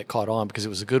actually it caught on because it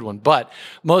was a good one. But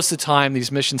most of the time,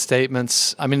 these mission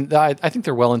statements, I think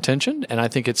they're well-intentioned, and I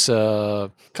think it's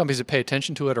companies that pay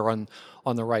attention to it are on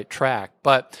the right track.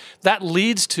 But that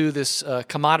leads to this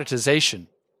commoditization.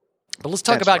 But let's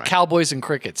talk about cowboys and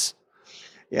crickets.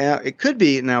 Yeah, it could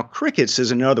be. Now, crickets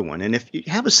is another one. And if you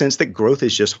have a sense that growth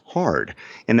is just hard,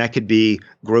 and that could be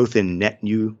growth in net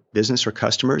new business or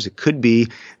customers, it could be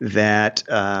that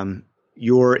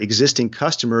your existing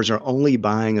customers are only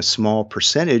buying a small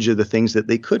percentage of the things that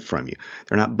they could from you.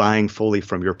 They're not buying fully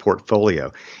from your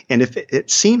portfolio. And if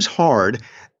it seems hard,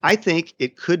 I think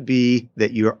it could be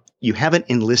that you haven't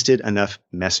enlisted enough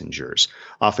messengers.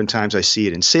 Oftentimes I see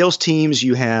it in sales teams.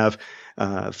 You have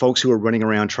folks who are running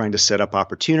around trying to set up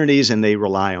opportunities, and they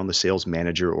rely on the sales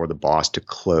manager or the boss to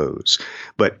close.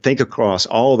 But think across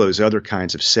all those other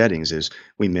kinds of settings, as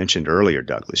we mentioned earlier,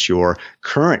 Douglas, your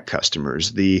current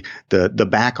customers, the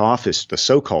back office, the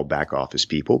so-called back office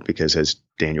people, because as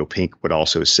Daniel Pink would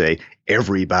also say,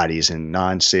 everybody's in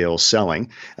non-sales selling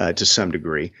to some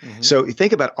degree. Mm-hmm. So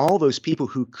think about all those people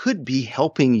who could be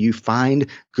helping you find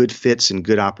good fits and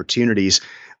good opportunities.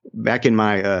 Back in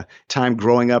my time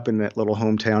growing up in that little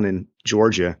hometown in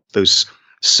Georgia, those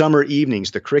summer evenings,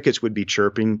 the crickets would be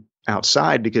chirping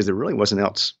outside because there really wasn't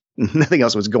Nothing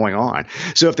else was going on.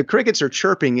 So if the crickets are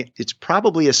chirping, it's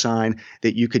probably a sign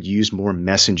that you could use more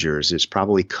messengers. It's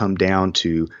probably come down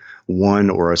to one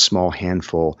or a small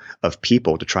handful of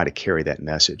people to try to carry that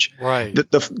message. Right.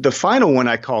 The final one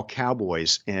I call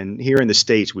cowboys. And here in the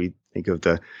States, we think of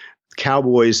the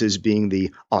cowboys as being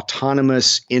the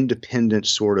autonomous, independent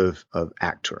sort of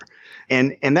actor.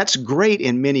 And that's great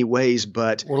in many ways,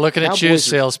 but we're looking at you,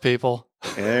 salespeople.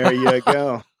 There you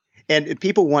go. And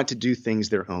people want to do things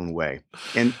their own way.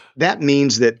 And that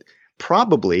means that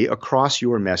probably across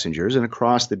your messengers and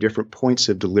across the different points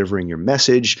of delivering your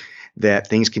message, that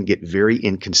things can get very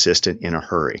inconsistent in a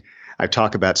hurry. I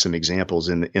talk about some examples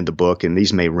in the book, and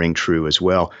these may ring true as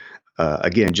well.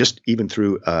 Again, just even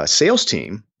through a sales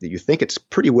team that you think it's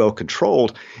pretty well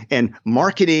controlled, and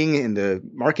marketing and the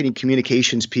marketing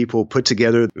communications people put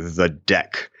together the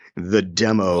deck, the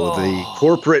demo, the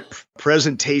corporate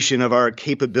presentation of our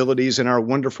capabilities and our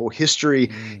wonderful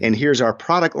history. And here's our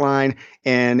product line.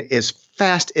 And as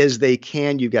fast as they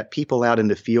can, you've got people out in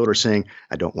the field are saying,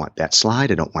 I don't want that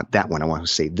slide. I don't want that one. I want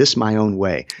to say this my own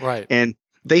way. Right. And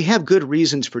they have good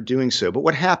reasons for doing so. But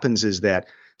what happens is that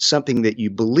something that you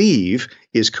believe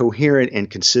is coherent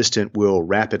and consistent will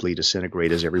rapidly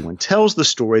disintegrate as everyone tells the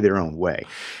story their own way.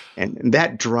 And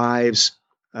that drives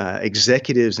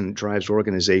executives and drives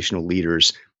organizational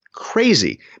leaders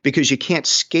crazy, because you can't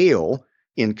scale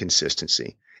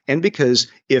inconsistency. And because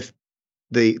if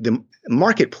the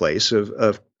marketplace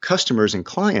of customers and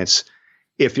clients,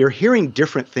 if you're hearing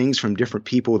different things from different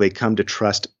people, they come to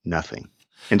trust nothing.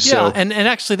 And and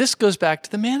actually this goes back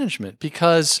to the management,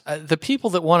 because the people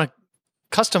that want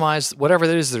to customize whatever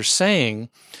it is they're saying,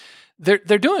 they're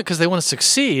doing it because they want to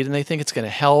succeed and they think it's going to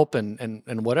help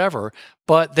and whatever,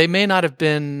 but they may not have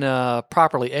been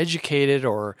properly educated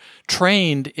or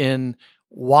trained in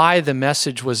why the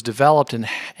message was developed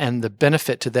and the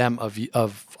benefit to them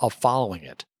of following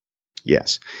it.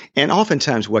 Yes. And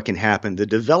oftentimes what can happen, the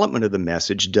development of the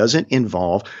message doesn't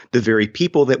involve the very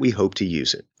people that we hope to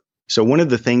use it. So one of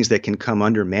the things that can come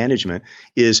under management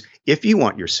is if you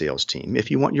want your sales team,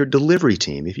 if you want your delivery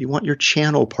team, if you want your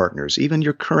channel partners, even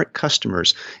your current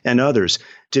customers and others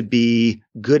to be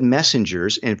good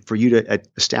messengers, and for you to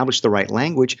establish the right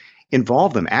language,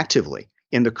 involve them actively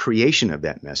in the creation of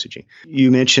that messaging. You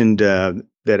mentioned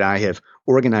that I have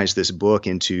organized this book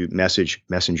into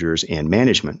messengers, and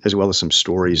management, as well as some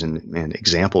stories and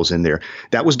examples in there.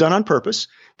 That was done on purpose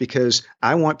because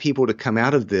I want people to come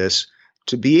out of this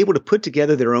to be able to put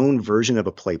together their own version of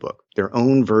a playbook, their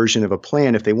own version of a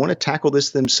plan. If they want to tackle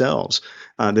this themselves,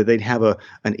 that they'd have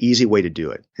an easy way to do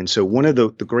it. And so one of the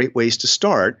great ways to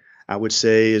start, I would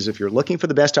say, is if you're looking for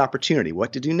the best opportunity,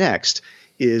 what to do next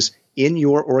is in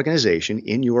your organization,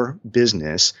 in your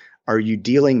business, are you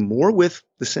dealing more with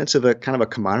the sense of a kind of a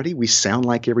commodity? We sound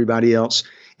like everybody else.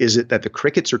 Is it that the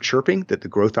crickets are chirping, that the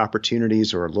growth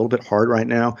opportunities are a little bit hard right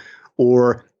now?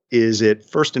 Or is it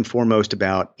first and foremost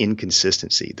about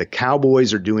inconsistency? The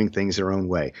cowboys are doing things their own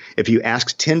way. If you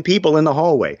ask 10 people in the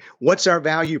hallway, what's our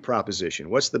value proposition?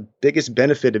 What's the biggest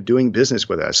benefit of doing business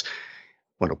with us?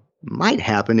 What might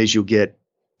happen is you'll get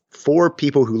 4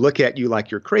 people who look at you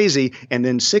like you're crazy, and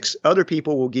then 6 other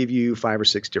people will give you 5 or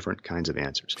 6 different kinds of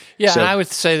answers. Yeah, and I would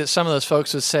say that some of those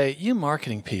folks would say, you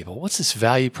marketing people, what's this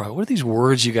value prop? What are these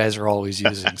words you guys are always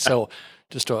using? So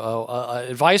just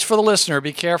advice for the listener,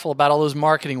 be careful about all those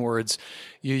marketing words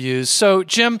you use. So,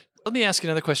 Jim, let me ask you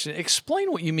another question.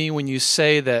 Explain what you mean when you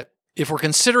say that if we're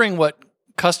considering what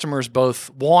customers both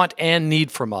want and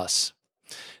need from us,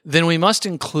 then we must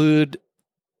include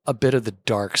a bit of the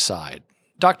dark side.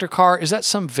 Dr. Karrh, is that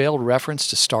some veiled reference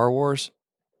to Star Wars?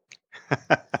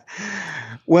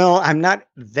 Well, I'm not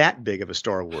that big of a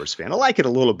Star Wars fan. I like it a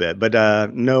little bit, but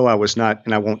no, I was not,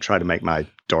 and I won't try to make my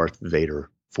Darth Vader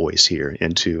voice here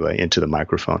into the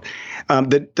microphone.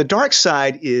 The dark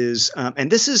side is,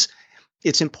 and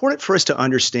it's important for us to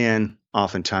understand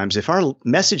oftentimes if our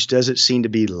message doesn't seem to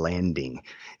be landing,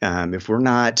 if we're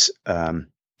not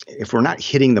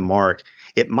hitting the mark,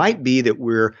 it might be that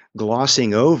we're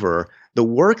glossing over the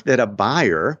work that a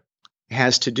buyer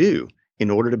has to do in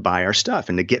order to buy our stuff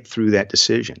and to get through that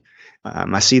decision.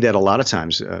 I see that a lot of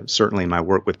times, certainly in my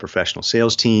work with professional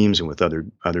sales teams and with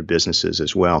other businesses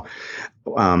as well.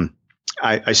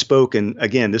 I spoke, and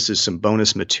again, this is some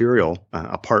bonus material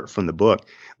apart from the book,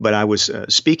 but I was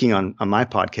speaking on my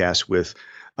podcast with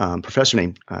a professor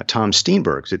named Tom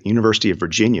Steenberg at the University of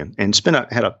Virginia, and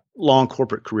had a long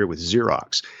corporate career with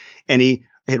Xerox. And he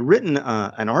had written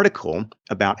an article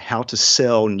about how to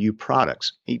sell new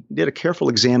products. He did a careful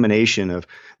examination of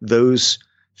those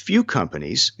few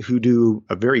companies who do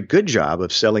a very good job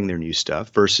of selling their new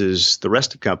stuff versus the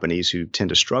rest of companies who tend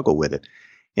to struggle with it.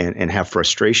 and have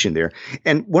frustration there.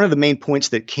 And one of the main points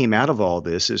that came out of all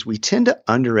this is we tend to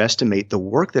underestimate the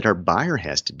work that our buyer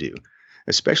has to do,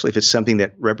 especially if it's something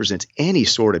that represents any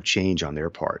sort of change on their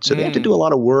part. So they have to do a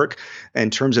lot of work in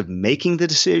terms of making the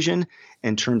decision,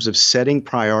 in terms of setting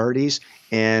priorities,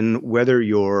 and whether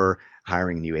you're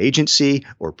hiring a new agency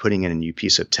or putting in a new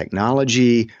piece of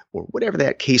technology or whatever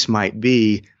that case might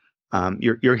be,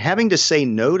 you're having to say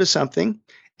no to something,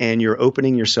 and you're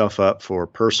opening yourself up for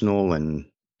personal and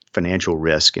financial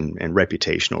risk and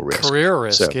reputational risk. Career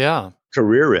risk, yeah.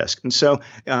 Career risk. And so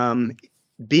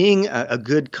being a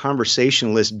good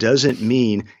conversationalist doesn't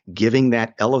mean giving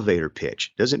that elevator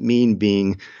pitch, doesn't mean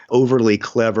being overly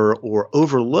clever or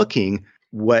overlooking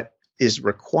what is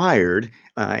required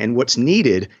and what's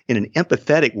needed in an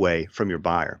empathetic way from your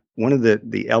buyer. One of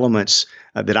the elements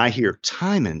that I hear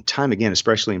time and time again,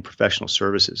 especially in professional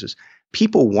services, is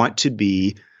people want to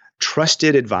be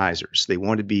trusted advisors. They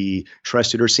want to be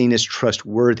trusted or seen as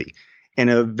trustworthy. And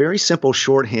a very simple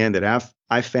shorthand that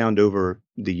I've found over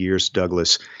the years,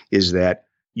 Douglas, is that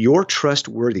your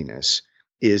trustworthiness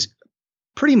is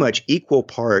pretty much equal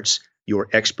parts your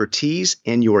expertise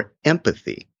and your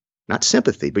empathy. Not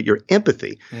sympathy, but your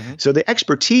empathy. Mm-hmm. So the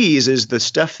expertise is the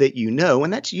stuff that you know,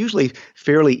 and that's usually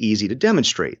fairly easy to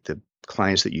demonstrate. The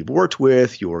clients that you've worked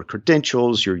with, your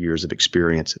credentials, your years of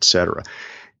experience, et cetera.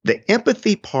 The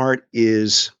empathy part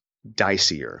is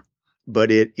dicier, but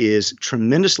it is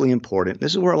tremendously important.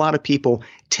 This is where a lot of people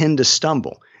tend to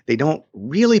stumble. They don't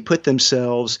really put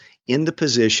themselves in the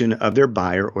position of their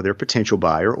buyer or their potential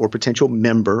buyer or potential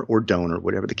member or donor,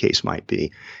 whatever the case might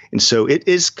be. And so it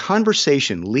is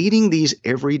conversation. Leading these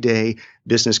everyday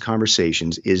business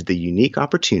conversations is the unique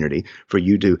opportunity for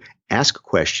you to ask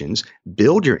questions,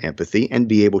 build your empathy, and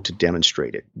be able to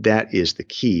demonstrate it. That is the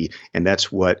key, and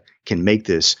that's what can make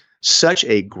this such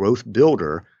a growth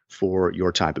builder for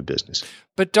your type of business.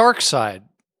 But dark side,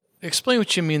 explain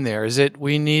what you mean there. Is it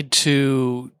we need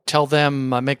to tell them,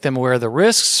 make them aware of the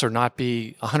risks, or not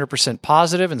be 100%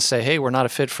 positive and say, hey, we're not a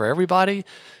fit for everybody?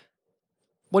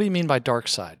 What do you mean by dark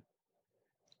side?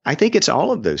 I think it's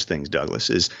all of those things, Douglas,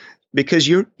 is because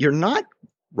you're not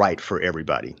right for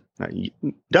everybody.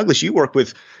 Douglas, you work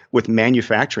with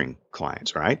manufacturing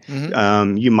clients, right?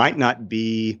 Mm-hmm. You might not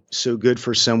be so good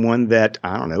for someone that,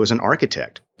 I don't know, is an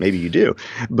architect. Maybe you do,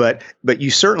 but you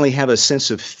certainly have a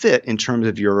sense of fit in terms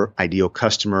of your ideal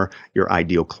customer, your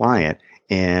ideal client,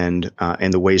 and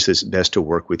the ways that's best to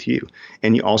work with you.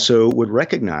 And you also would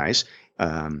recognize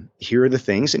here are the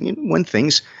things, and when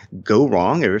things go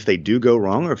wrong, or if they do go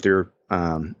wrong, or if there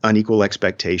are unequal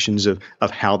expectations of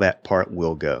how that part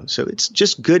will go. So it's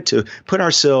just good to put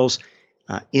ourselves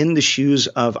in the shoes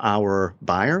of our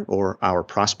buyer or our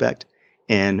prospect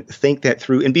and think that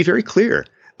through and be very clear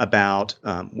about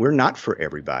we're not for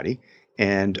everybody,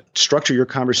 and structure your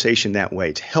conversation that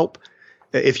way to help.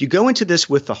 If you go into this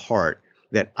with the heart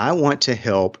that I want to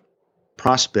help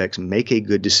prospects make a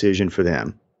good decision for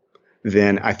them,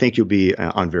 then I think you'll be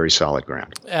on very solid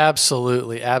ground.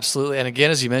 Absolutely. Absolutely. And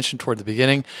again, as you mentioned toward the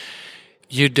beginning,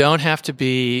 you don't have to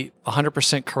be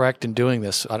 100% correct in doing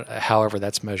this, however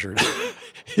that's measured.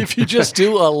 If you just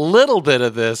do a little bit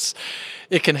of this,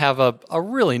 it can have a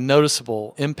really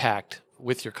noticeable impact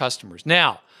with your customers.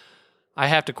 Now, I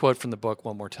have to quote from the book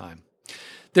one more time.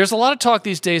 There's a lot of talk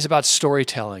these days about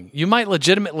storytelling. You might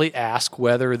legitimately ask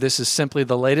whether this is simply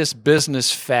the latest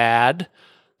business fad.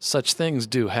 Such things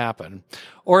do happen.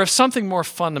 Or if something more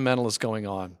fundamental is going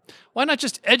on. Why not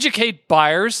just educate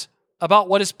buyers about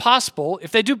what is possible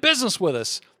if they do business with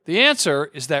us? The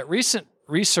answer is that recent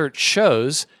research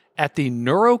shows at the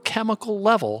neurochemical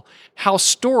level how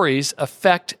stories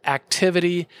affect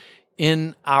activity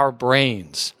in our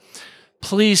brains.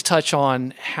 Please touch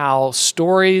on how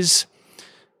stories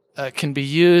can be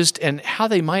used and how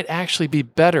they might actually be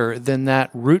better than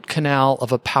that root canal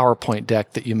of a PowerPoint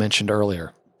deck that you mentioned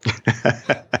earlier.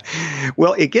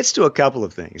 Well, it gets to a couple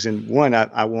of things. And one,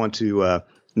 I want to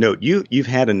note, you've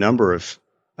had a number of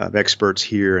experts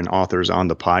here and authors on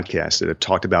the podcast that have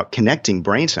talked about connecting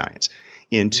brain science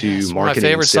into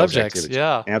marketing and sales activities.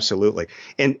 Yeah, absolutely.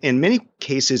 And in many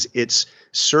cases, it's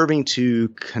serving to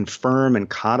confirm and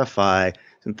codify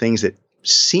some things that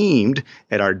seemed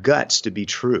at our guts to be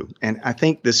true. And I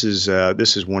think this is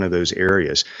one of those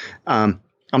areas.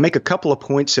 I'll make a couple of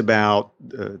points about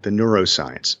the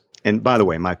neuroscience. And by the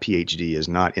way, my PhD is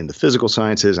not in the physical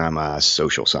sciences. I'm a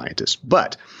social scientist.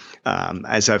 But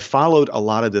as I've followed a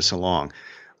lot of this along,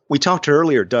 we talked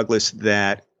earlier, Douglas,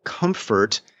 that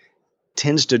comfort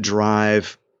tends to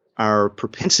drive our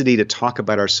propensity to talk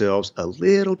about ourselves a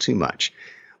little too much.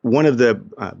 One of the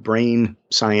brain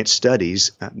science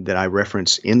studies that I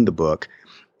reference in the book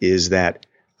is that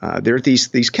there are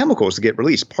these chemicals that get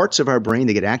released, parts of our brain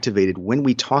that get activated when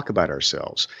we talk about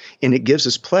ourselves, and it gives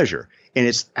us pleasure. And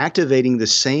it's activating the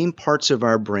same parts of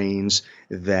our brains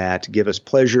that give us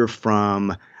pleasure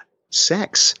from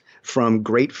sex, from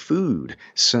great food,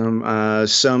 some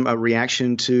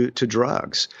reaction to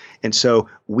drugs. And so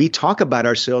we talk about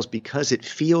ourselves because it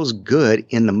feels good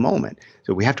in the moment.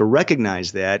 So we have to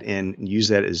recognize that and use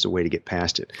that as a way to get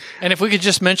past it. And if we could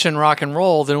just mention rock and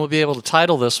roll, then we'll be able to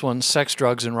title this one Sex,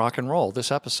 Drugs, and Rock and Roll,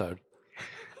 this episode.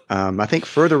 I think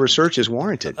further research is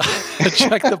warranted.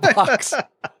 Check the box.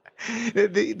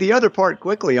 The other part,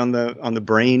 quickly, on the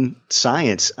brain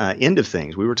science end of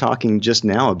things, we were talking just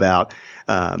now about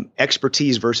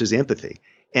expertise versus empathy.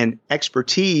 And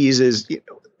expertise is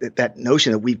that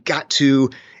notion that we've got to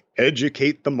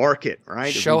educate the market,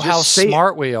 right? Show how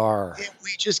smart we are. If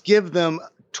we just give them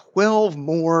 12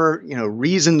 more,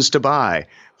 reasons to buy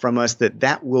from us,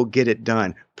 that will get it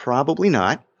done. Probably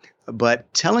not.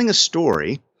 But telling a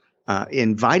story,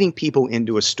 inviting people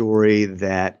into a story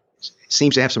that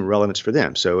seems to have some relevance for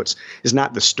them. So it's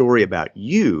not the story about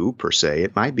you per se.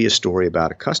 It might be a story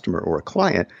about a customer or a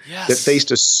client that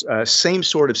faced a same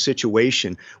sort of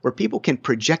situation where people can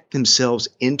project themselves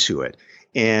into it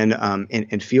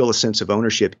and feel a sense of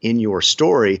ownership in your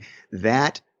story.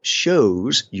 That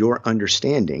shows your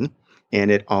understanding,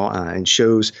 and it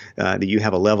shows that you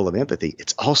have a level of empathy.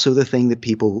 It's also the thing that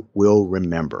people will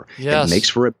remember. Yes. It makes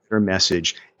for a better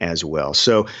message as well.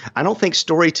 So I don't think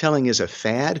storytelling is a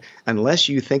fad unless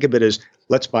you think of it as,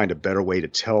 let's find a better way to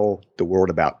tell the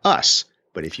world about us.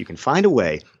 But if you can find a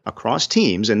way across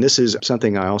teams, and this is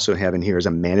something I also have in here as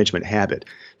a management habit,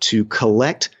 to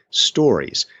collect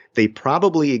stories. They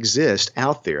probably exist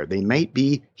out there. They might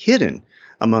be hidden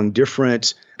among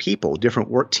different people,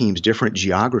 different work teams, different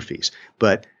geographies.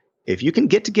 But if you can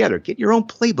get together, get your own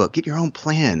playbook, get your own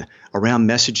plan around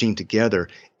messaging together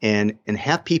and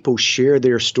have people share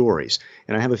their stories.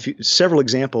 And I have several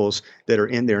examples that are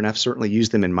in there, and I've certainly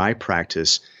used them in my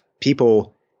practice.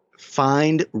 People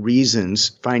find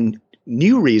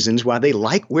new reasons why they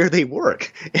like where they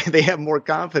work, and they have more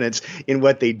confidence in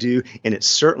what they do. And it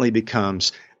certainly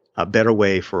becomes a better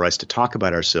way for us to talk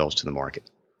about ourselves to the market.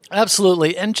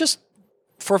 Absolutely. And just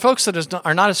for folks that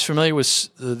are not as familiar with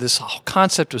this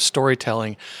concept of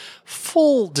storytelling,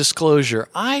 full disclosure,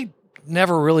 I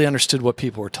never really understood what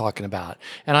people were talking about.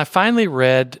 And I finally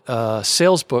read a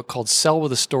sales book called Sell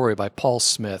with a Story by Paul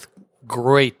Smith.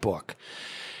 Great book.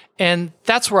 And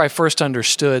that's where I first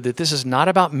understood that this is not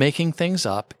about making things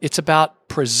up. It's about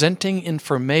presenting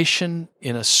information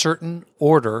in a certain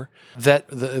order that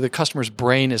the customer's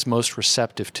brain is most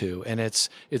receptive to. And it's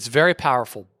very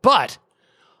powerful. But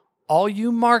all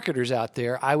you marketers out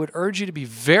there, I would urge you to be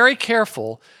very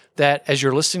careful that as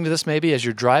you're listening to this, maybe as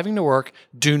you're driving to work,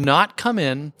 do not come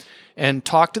in and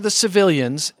talk to the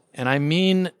civilians. And I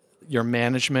mean your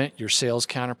management, your sales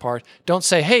counterpart. Don't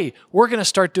say, hey, we're going to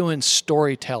start doing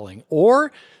storytelling.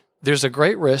 Or there's a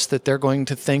great risk that they're going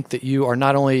to think that you are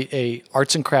not only a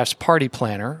arts and crafts party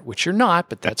planner, which you're not,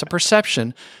 but that's a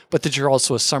perception, but that you're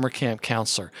also a summer camp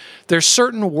counselor. There's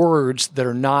certain words that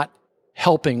are not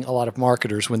helping a lot of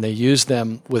marketers when they use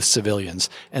them with civilians,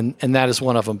 and that is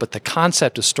one of them. But the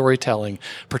concept of storytelling,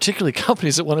 particularly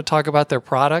companies that want to talk about their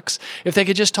products, if they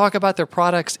could just talk about their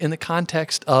products in the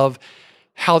context of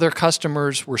how their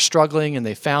customers were struggling and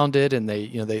they found it and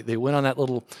they went on that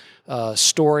little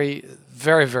story.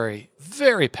 Very, very,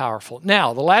 very powerful.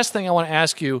 Now, the last thing I want to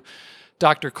ask you,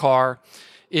 Dr. Karrh,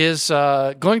 is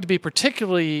going to be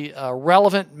particularly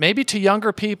relevant maybe to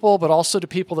younger people, but also to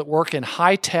people that work in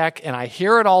high tech. And I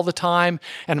hear it all the time,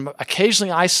 and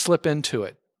occasionally I slip into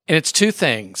it. And it's two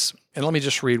things. And let me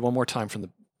just read one more time from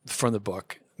the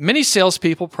book. Many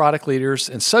salespeople, product leaders,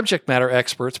 and subject matter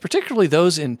experts, particularly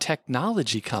those in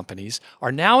technology companies,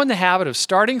 are now in the habit of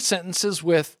starting sentences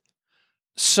with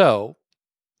 "so."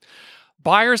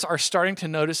 Buyers are starting to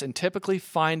notice and typically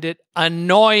find it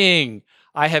annoying.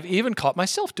 I have even caught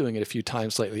myself doing it a few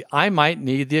times lately. I might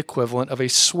need the equivalent of a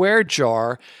swear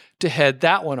jar to head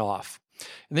that one off.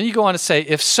 And then you go on to say,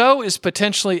 if "so" is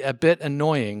potentially a bit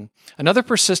annoying, another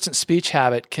persistent speech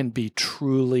habit can be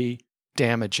truly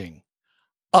damaging.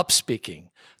 Upspeaking,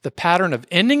 the pattern of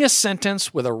ending a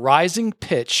sentence with a rising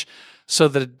pitch so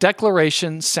that a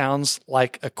declaration sounds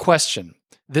like a question.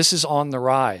 This is on the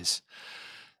rise.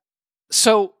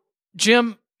 So,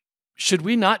 Jim, should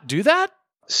we not do that?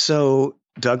 So,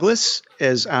 Douglas,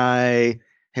 as I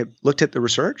have looked at the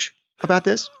research about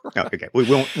this, okay, we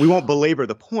won't belabor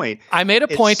the point. I made a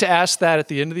point to ask that at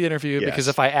the end of the interview because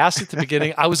if I asked at the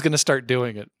beginning, I was going to start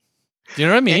doing it. Do you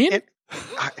know what I mean?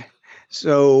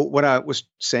 So what I was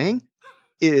saying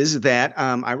is that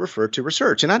I refer to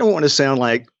research. And I don't want to sound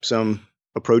like some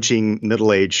approaching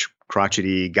middle-aged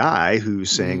crotchety guy who's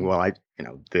saying, well,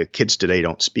 the kids today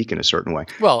don't speak in a certain way.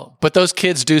 Well, but those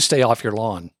kids do stay off your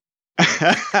lawn.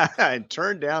 And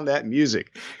turn down that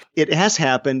music. It has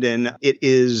happened, and it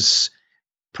is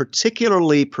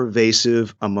particularly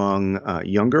pervasive among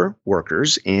younger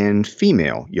workers and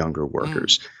female younger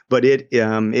workers. But it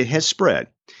has spread.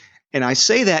 And I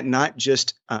say that not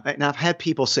just, and I've had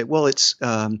people say, well, it's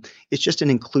just an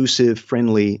inclusive,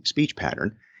 friendly speech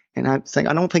pattern. And I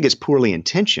don't think it's poorly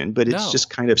intentioned, but it's just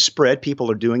kind of spread.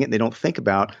 People are doing it and they don't think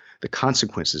about the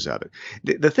consequences of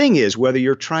it. The thing is, whether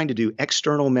you're trying to do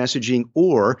external messaging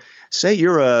or say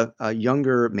you're a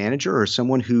younger manager or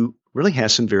someone who really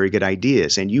has some very good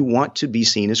ideas and you want to be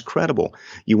seen as credible,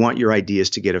 you want your ideas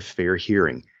to get a fair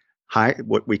hearing.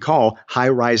 What we call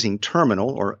high-rising terminal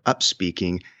or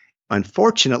upspeaking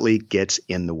unfortunately gets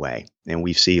in the way. And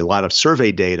we see a lot of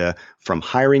survey data from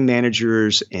hiring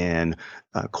managers and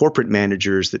corporate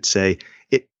managers that say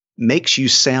it makes you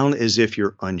sound as if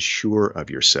you're unsure of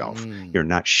yourself. You're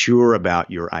not sure about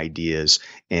your ideas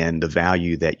and the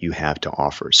value that you have to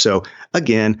offer. So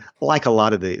again, like a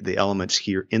lot of the elements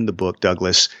here in the book,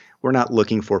 Douglas, we're not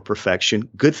looking for perfection.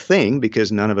 Good thing, because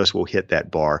none of us will hit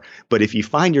that bar. But if you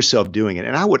find yourself doing it,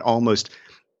 and I would almost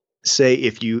say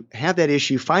if you have that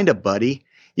issue, find a buddy.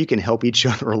 You can help each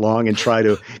other along and try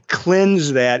to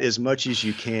cleanse that as much as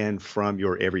you can from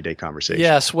your everyday conversation.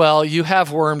 Yes, well, you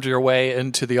have wormed your way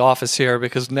into the office here,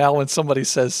 because now when somebody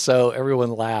says so,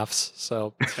 everyone laughs.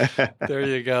 So there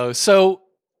you go. So,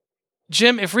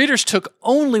 Jim, if readers took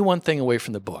only one thing away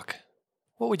from the book,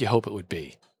 what would you hope it would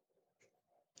be?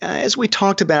 As we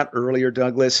talked about earlier,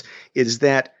 Douglas, is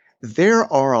that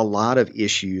there are a lot of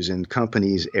issues in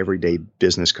companies' everyday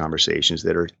business conversations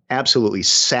that are absolutely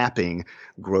sapping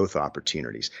growth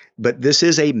opportunities. But this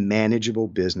is a manageable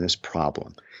business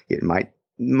problem. It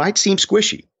might seem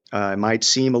squishy. It might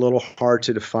seem a little hard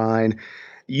to define.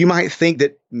 You might think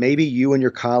that maybe you and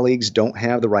your colleagues don't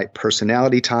have the right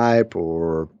personality type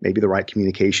or maybe the right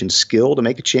communication skill to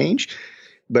make a change.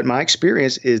 But my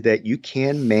experience is that you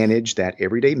can manage that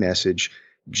everyday message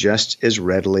just as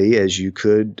readily as you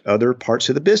could other parts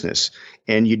of the business.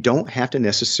 And you don't have to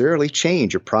necessarily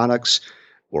change your products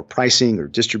or pricing or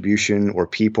distribution or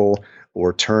people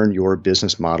or turn your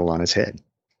business model on its head.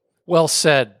 Well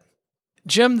said.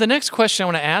 Jim, the next question I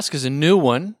want to ask is a new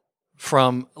one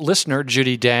from listener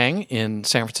Judy Dang in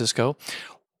San Francisco.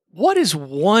 What is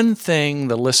one thing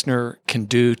the listener can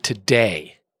do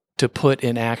today to put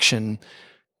in action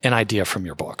an idea from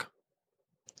your book?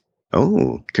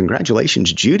 Oh,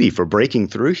 congratulations, Judy, for breaking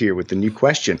through here with the new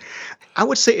question. I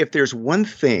would say if there's one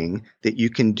thing that you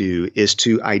can do is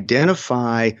to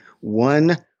identify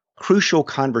one crucial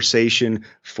conversation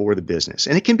for the business.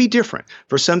 And it can be different.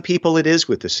 For some people, it is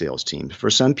with the sales team. For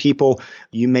some people,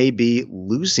 you may be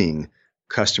losing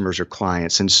customers or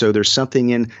clients. And so there's something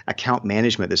in account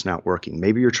management that's not working.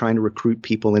 Maybe you're trying to recruit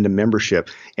people into membership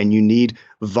and you need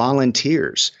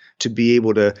volunteers to be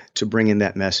able to bring in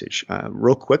that message.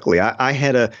 Real quickly, I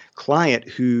had a client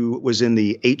who was in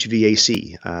the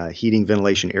HVAC, heating,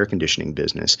 ventilation, air conditioning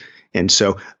business. And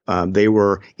so they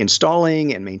were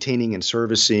installing and maintaining and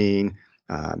servicing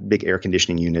big air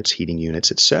conditioning units, heating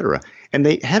units, et cetera. And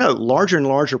they had a larger and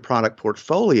larger product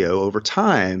portfolio over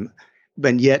time,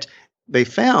 but yet they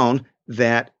found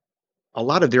that a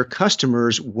lot of their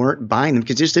customers weren't buying them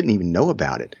because they just didn't even know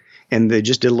about it. And they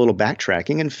just did a little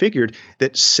backtracking and figured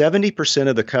that 70%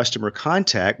 of the customer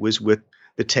contact was with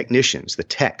the technicians, the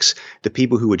techs, the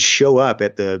people who would show up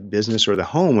at the business or the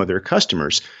home of their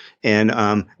customers and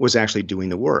was actually doing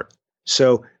the work.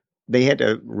 So they had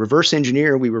to reverse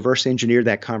engineer. We reverse engineered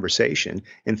that conversation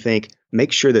and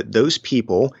make sure that those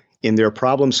people in their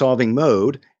problem solving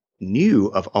mode knew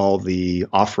of all the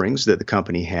offerings that the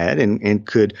company had and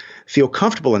could feel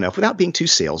comfortable enough without being too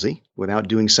salesy, without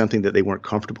doing something that they weren't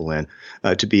comfortable in,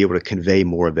 to be able to convey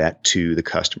more of that to the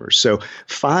customers. So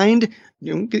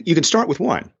you can start with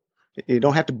one. You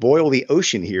don't have to boil the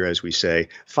ocean here, as we say.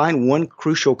 Find one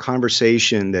crucial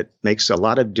conversation that makes a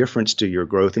lot of difference to your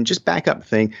growth and just back up and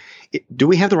think, do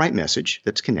we have the right message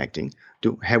that's connecting?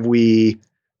 Have we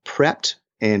prepped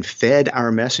and fed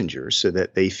our messengers so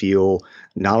that they feel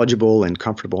knowledgeable and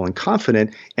comfortable and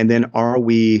confident? And then are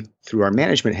we, through our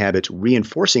management habits,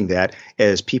 reinforcing that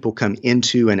as people come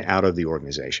into and out of the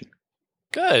organization?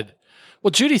 Good. Well,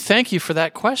 Judy, thank you for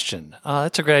that question.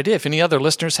 That's a great idea. If any other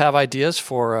listeners have ideas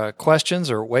for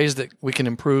questions or ways that we can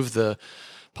improve the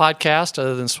podcast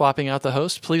other than swapping out the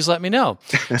host, please let me know.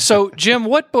 So, Jim,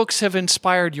 what books have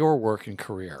inspired your work and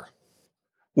career?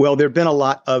 Well, there have been a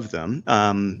lot of them.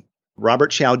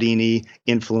 Robert Cialdini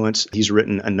influence. He's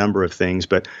written a number of things,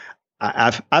 but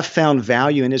I've found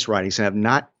value in his writings, and I've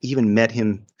not even met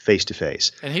him face to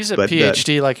face. And he's a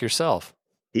PhD like yourself.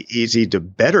 He's a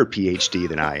better PhD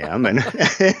than I am, and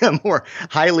more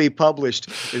highly published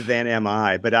than am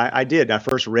I. But I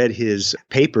first read his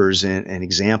papers and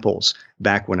examples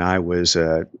back when I was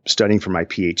studying for my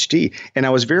PhD, and I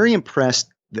was very impressed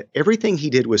that everything he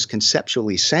did was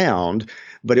conceptually sound,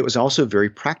 but it was also very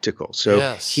practical.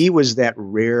 So He was that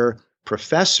rare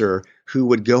professor who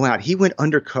would go out. He went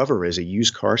undercover as a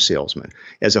used car salesman,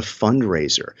 as a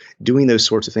fundraiser, doing those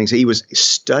sorts of things. He was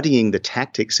studying the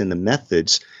tactics and the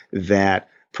methods that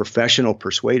professional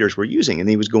persuaders were using. And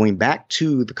he was going back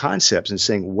to the concepts and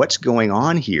saying, what's going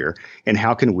on here and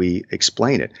how can we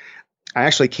explain it? I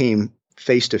actually came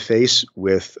face to face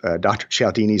with Dr.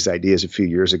 Cialdini's ideas a few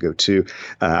years ago, too.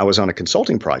 I was on a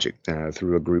consulting project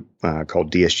through a group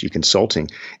called DSG Consulting,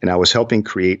 and I was helping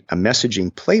create a messaging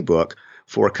playbook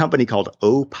for a company called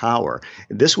O-Power.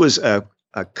 This was a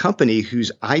company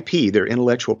whose IP, their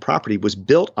intellectual property, was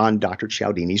built on Dr.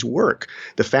 Cialdini's work.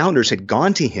 The founders had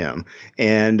gone to him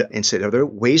and said, are there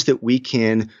ways that we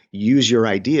can use your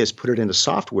ideas, put it into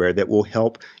software that will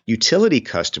help utility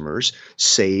customers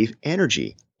save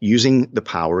energy using the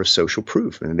power of social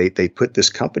proof? And they put this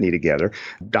company together.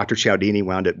 Dr. Cialdini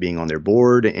wound up being on their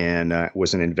board and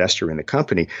was an investor in the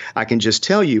company. I can just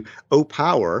tell you,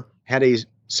 O-Power had a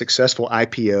successful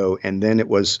IPO, and then it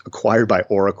was acquired by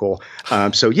Oracle.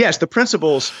 So yes, the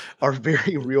principles are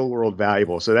very real world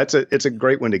valuable. So it's a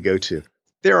great one to go to.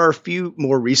 There are a few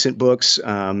more recent books.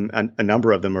 A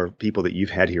number of them are people that you've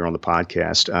had here on the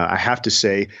podcast. I have to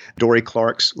say, Dorie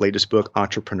Clark's latest book,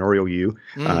 Entrepreneurial You,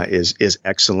 is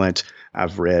excellent.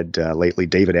 I've read lately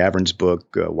David Avern's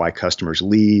book, Why Customers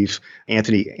Leave,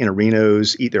 Anthony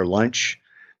Iannarino's Eat Their Lunch.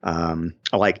 I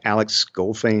like Alex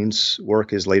Goldfain's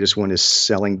work. His latest one is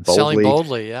Selling Boldly. Selling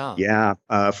Boldly, yeah. Yeah.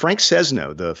 Frank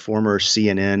Sesno, the former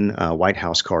CNN White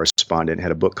House correspondent, had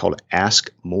a book called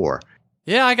Ask More.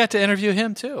 Yeah, I got to interview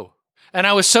him too. And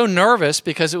I was so nervous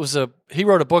because he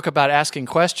wrote a book about asking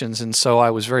questions, and so I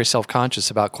was very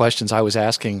self-conscious about questions I was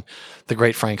asking the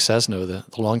great Frank Sesno, the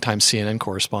longtime CNN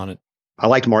correspondent. I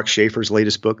liked Mark Schaefer's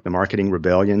latest book, The Marketing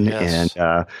Rebellion. Yes.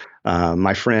 And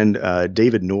my friend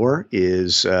David Noor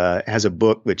has a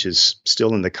book which is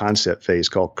still in the concept phase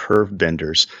called Curve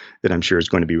Benders that I'm sure is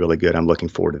going to be really good. I'm looking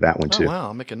forward to that one too. Oh, wow.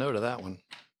 I'll make a note of that one.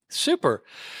 Super.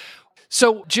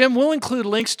 So, Jim, we'll include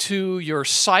links to your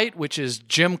site, which is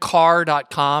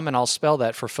jimkarrh.com, and I'll spell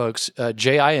that for folks,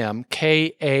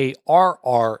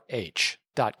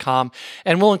 JimKarrh.com.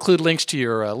 And we'll include links to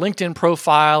your LinkedIn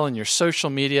profile and your social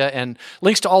media and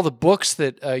links to all the books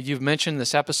that you've mentioned in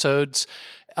this episode's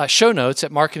show notes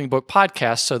at Marketing Book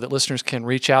Podcast so that listeners can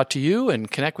reach out to you and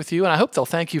connect with you. And I hope they'll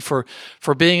thank you for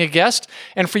being a guest.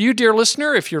 And for you, dear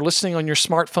listener, if you're listening on your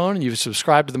smartphone and you've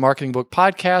subscribed to the Marketing Book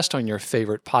Podcast on your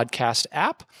favorite podcast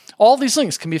app, all these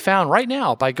links can be found right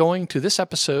now by going to this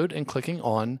episode and clicking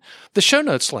on the show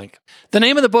notes link. The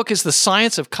name of the book is The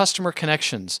Science of Customer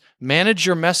Connections. Manage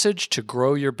your message to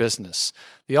grow your business.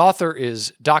 The author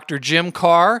is Dr. Jim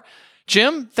Karrh.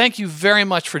 Jim, thank you very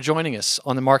much for joining us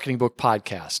on the Marketing Book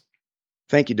Podcast.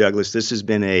 Thank you, Douglas. This has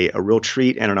been a real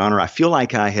treat and an honor. I feel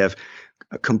like I have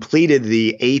completed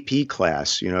the AP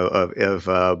class,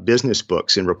 of business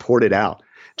books and reported out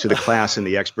to the class and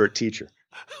the expert teacher.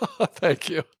 Thank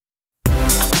you.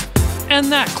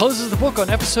 And that closes the book on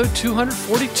episode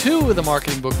 242 of the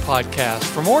Marketing Book Podcast.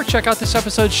 For more, check out this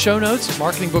episode's show notes at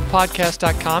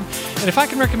marketingbookpodcast.com. And if I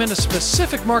can recommend a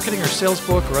specific marketing or sales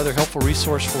book or other helpful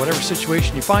resource for whatever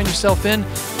situation you find yourself in,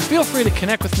 feel free to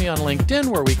connect with me on LinkedIn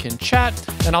where we can chat,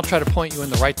 and I'll try to point you in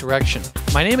the right direction.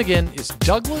 My name again is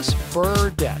Douglas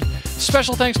Burdett.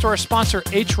 Special thanks to our sponsor,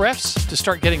 Ahrefs. To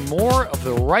start getting more of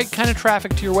the right kind of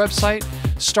traffic to your website,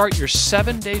 start your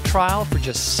 7-day trial for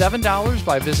just $7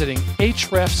 by visiting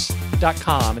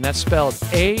ahrefs.com, and that's spelled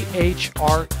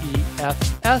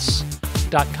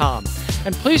AHREFS.com.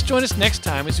 And please join us next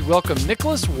time as we welcome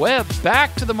Nicholas Webb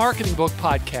back to the Marketing Book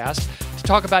Podcast to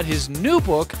talk about his new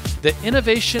book, The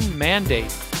Innovation Mandate,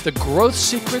 the growth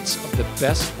secrets of the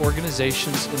best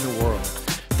organizations in the world.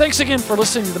 Thanks again for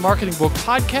listening to the Marketing Book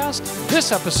Podcast.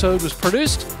 This episode was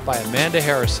produced by Amanda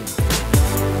Harrison.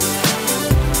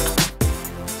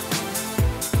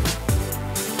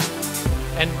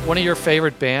 And one of your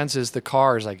favorite bands is the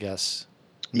Karrhs, I guess.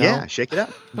 No? Yeah, shake it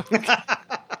up.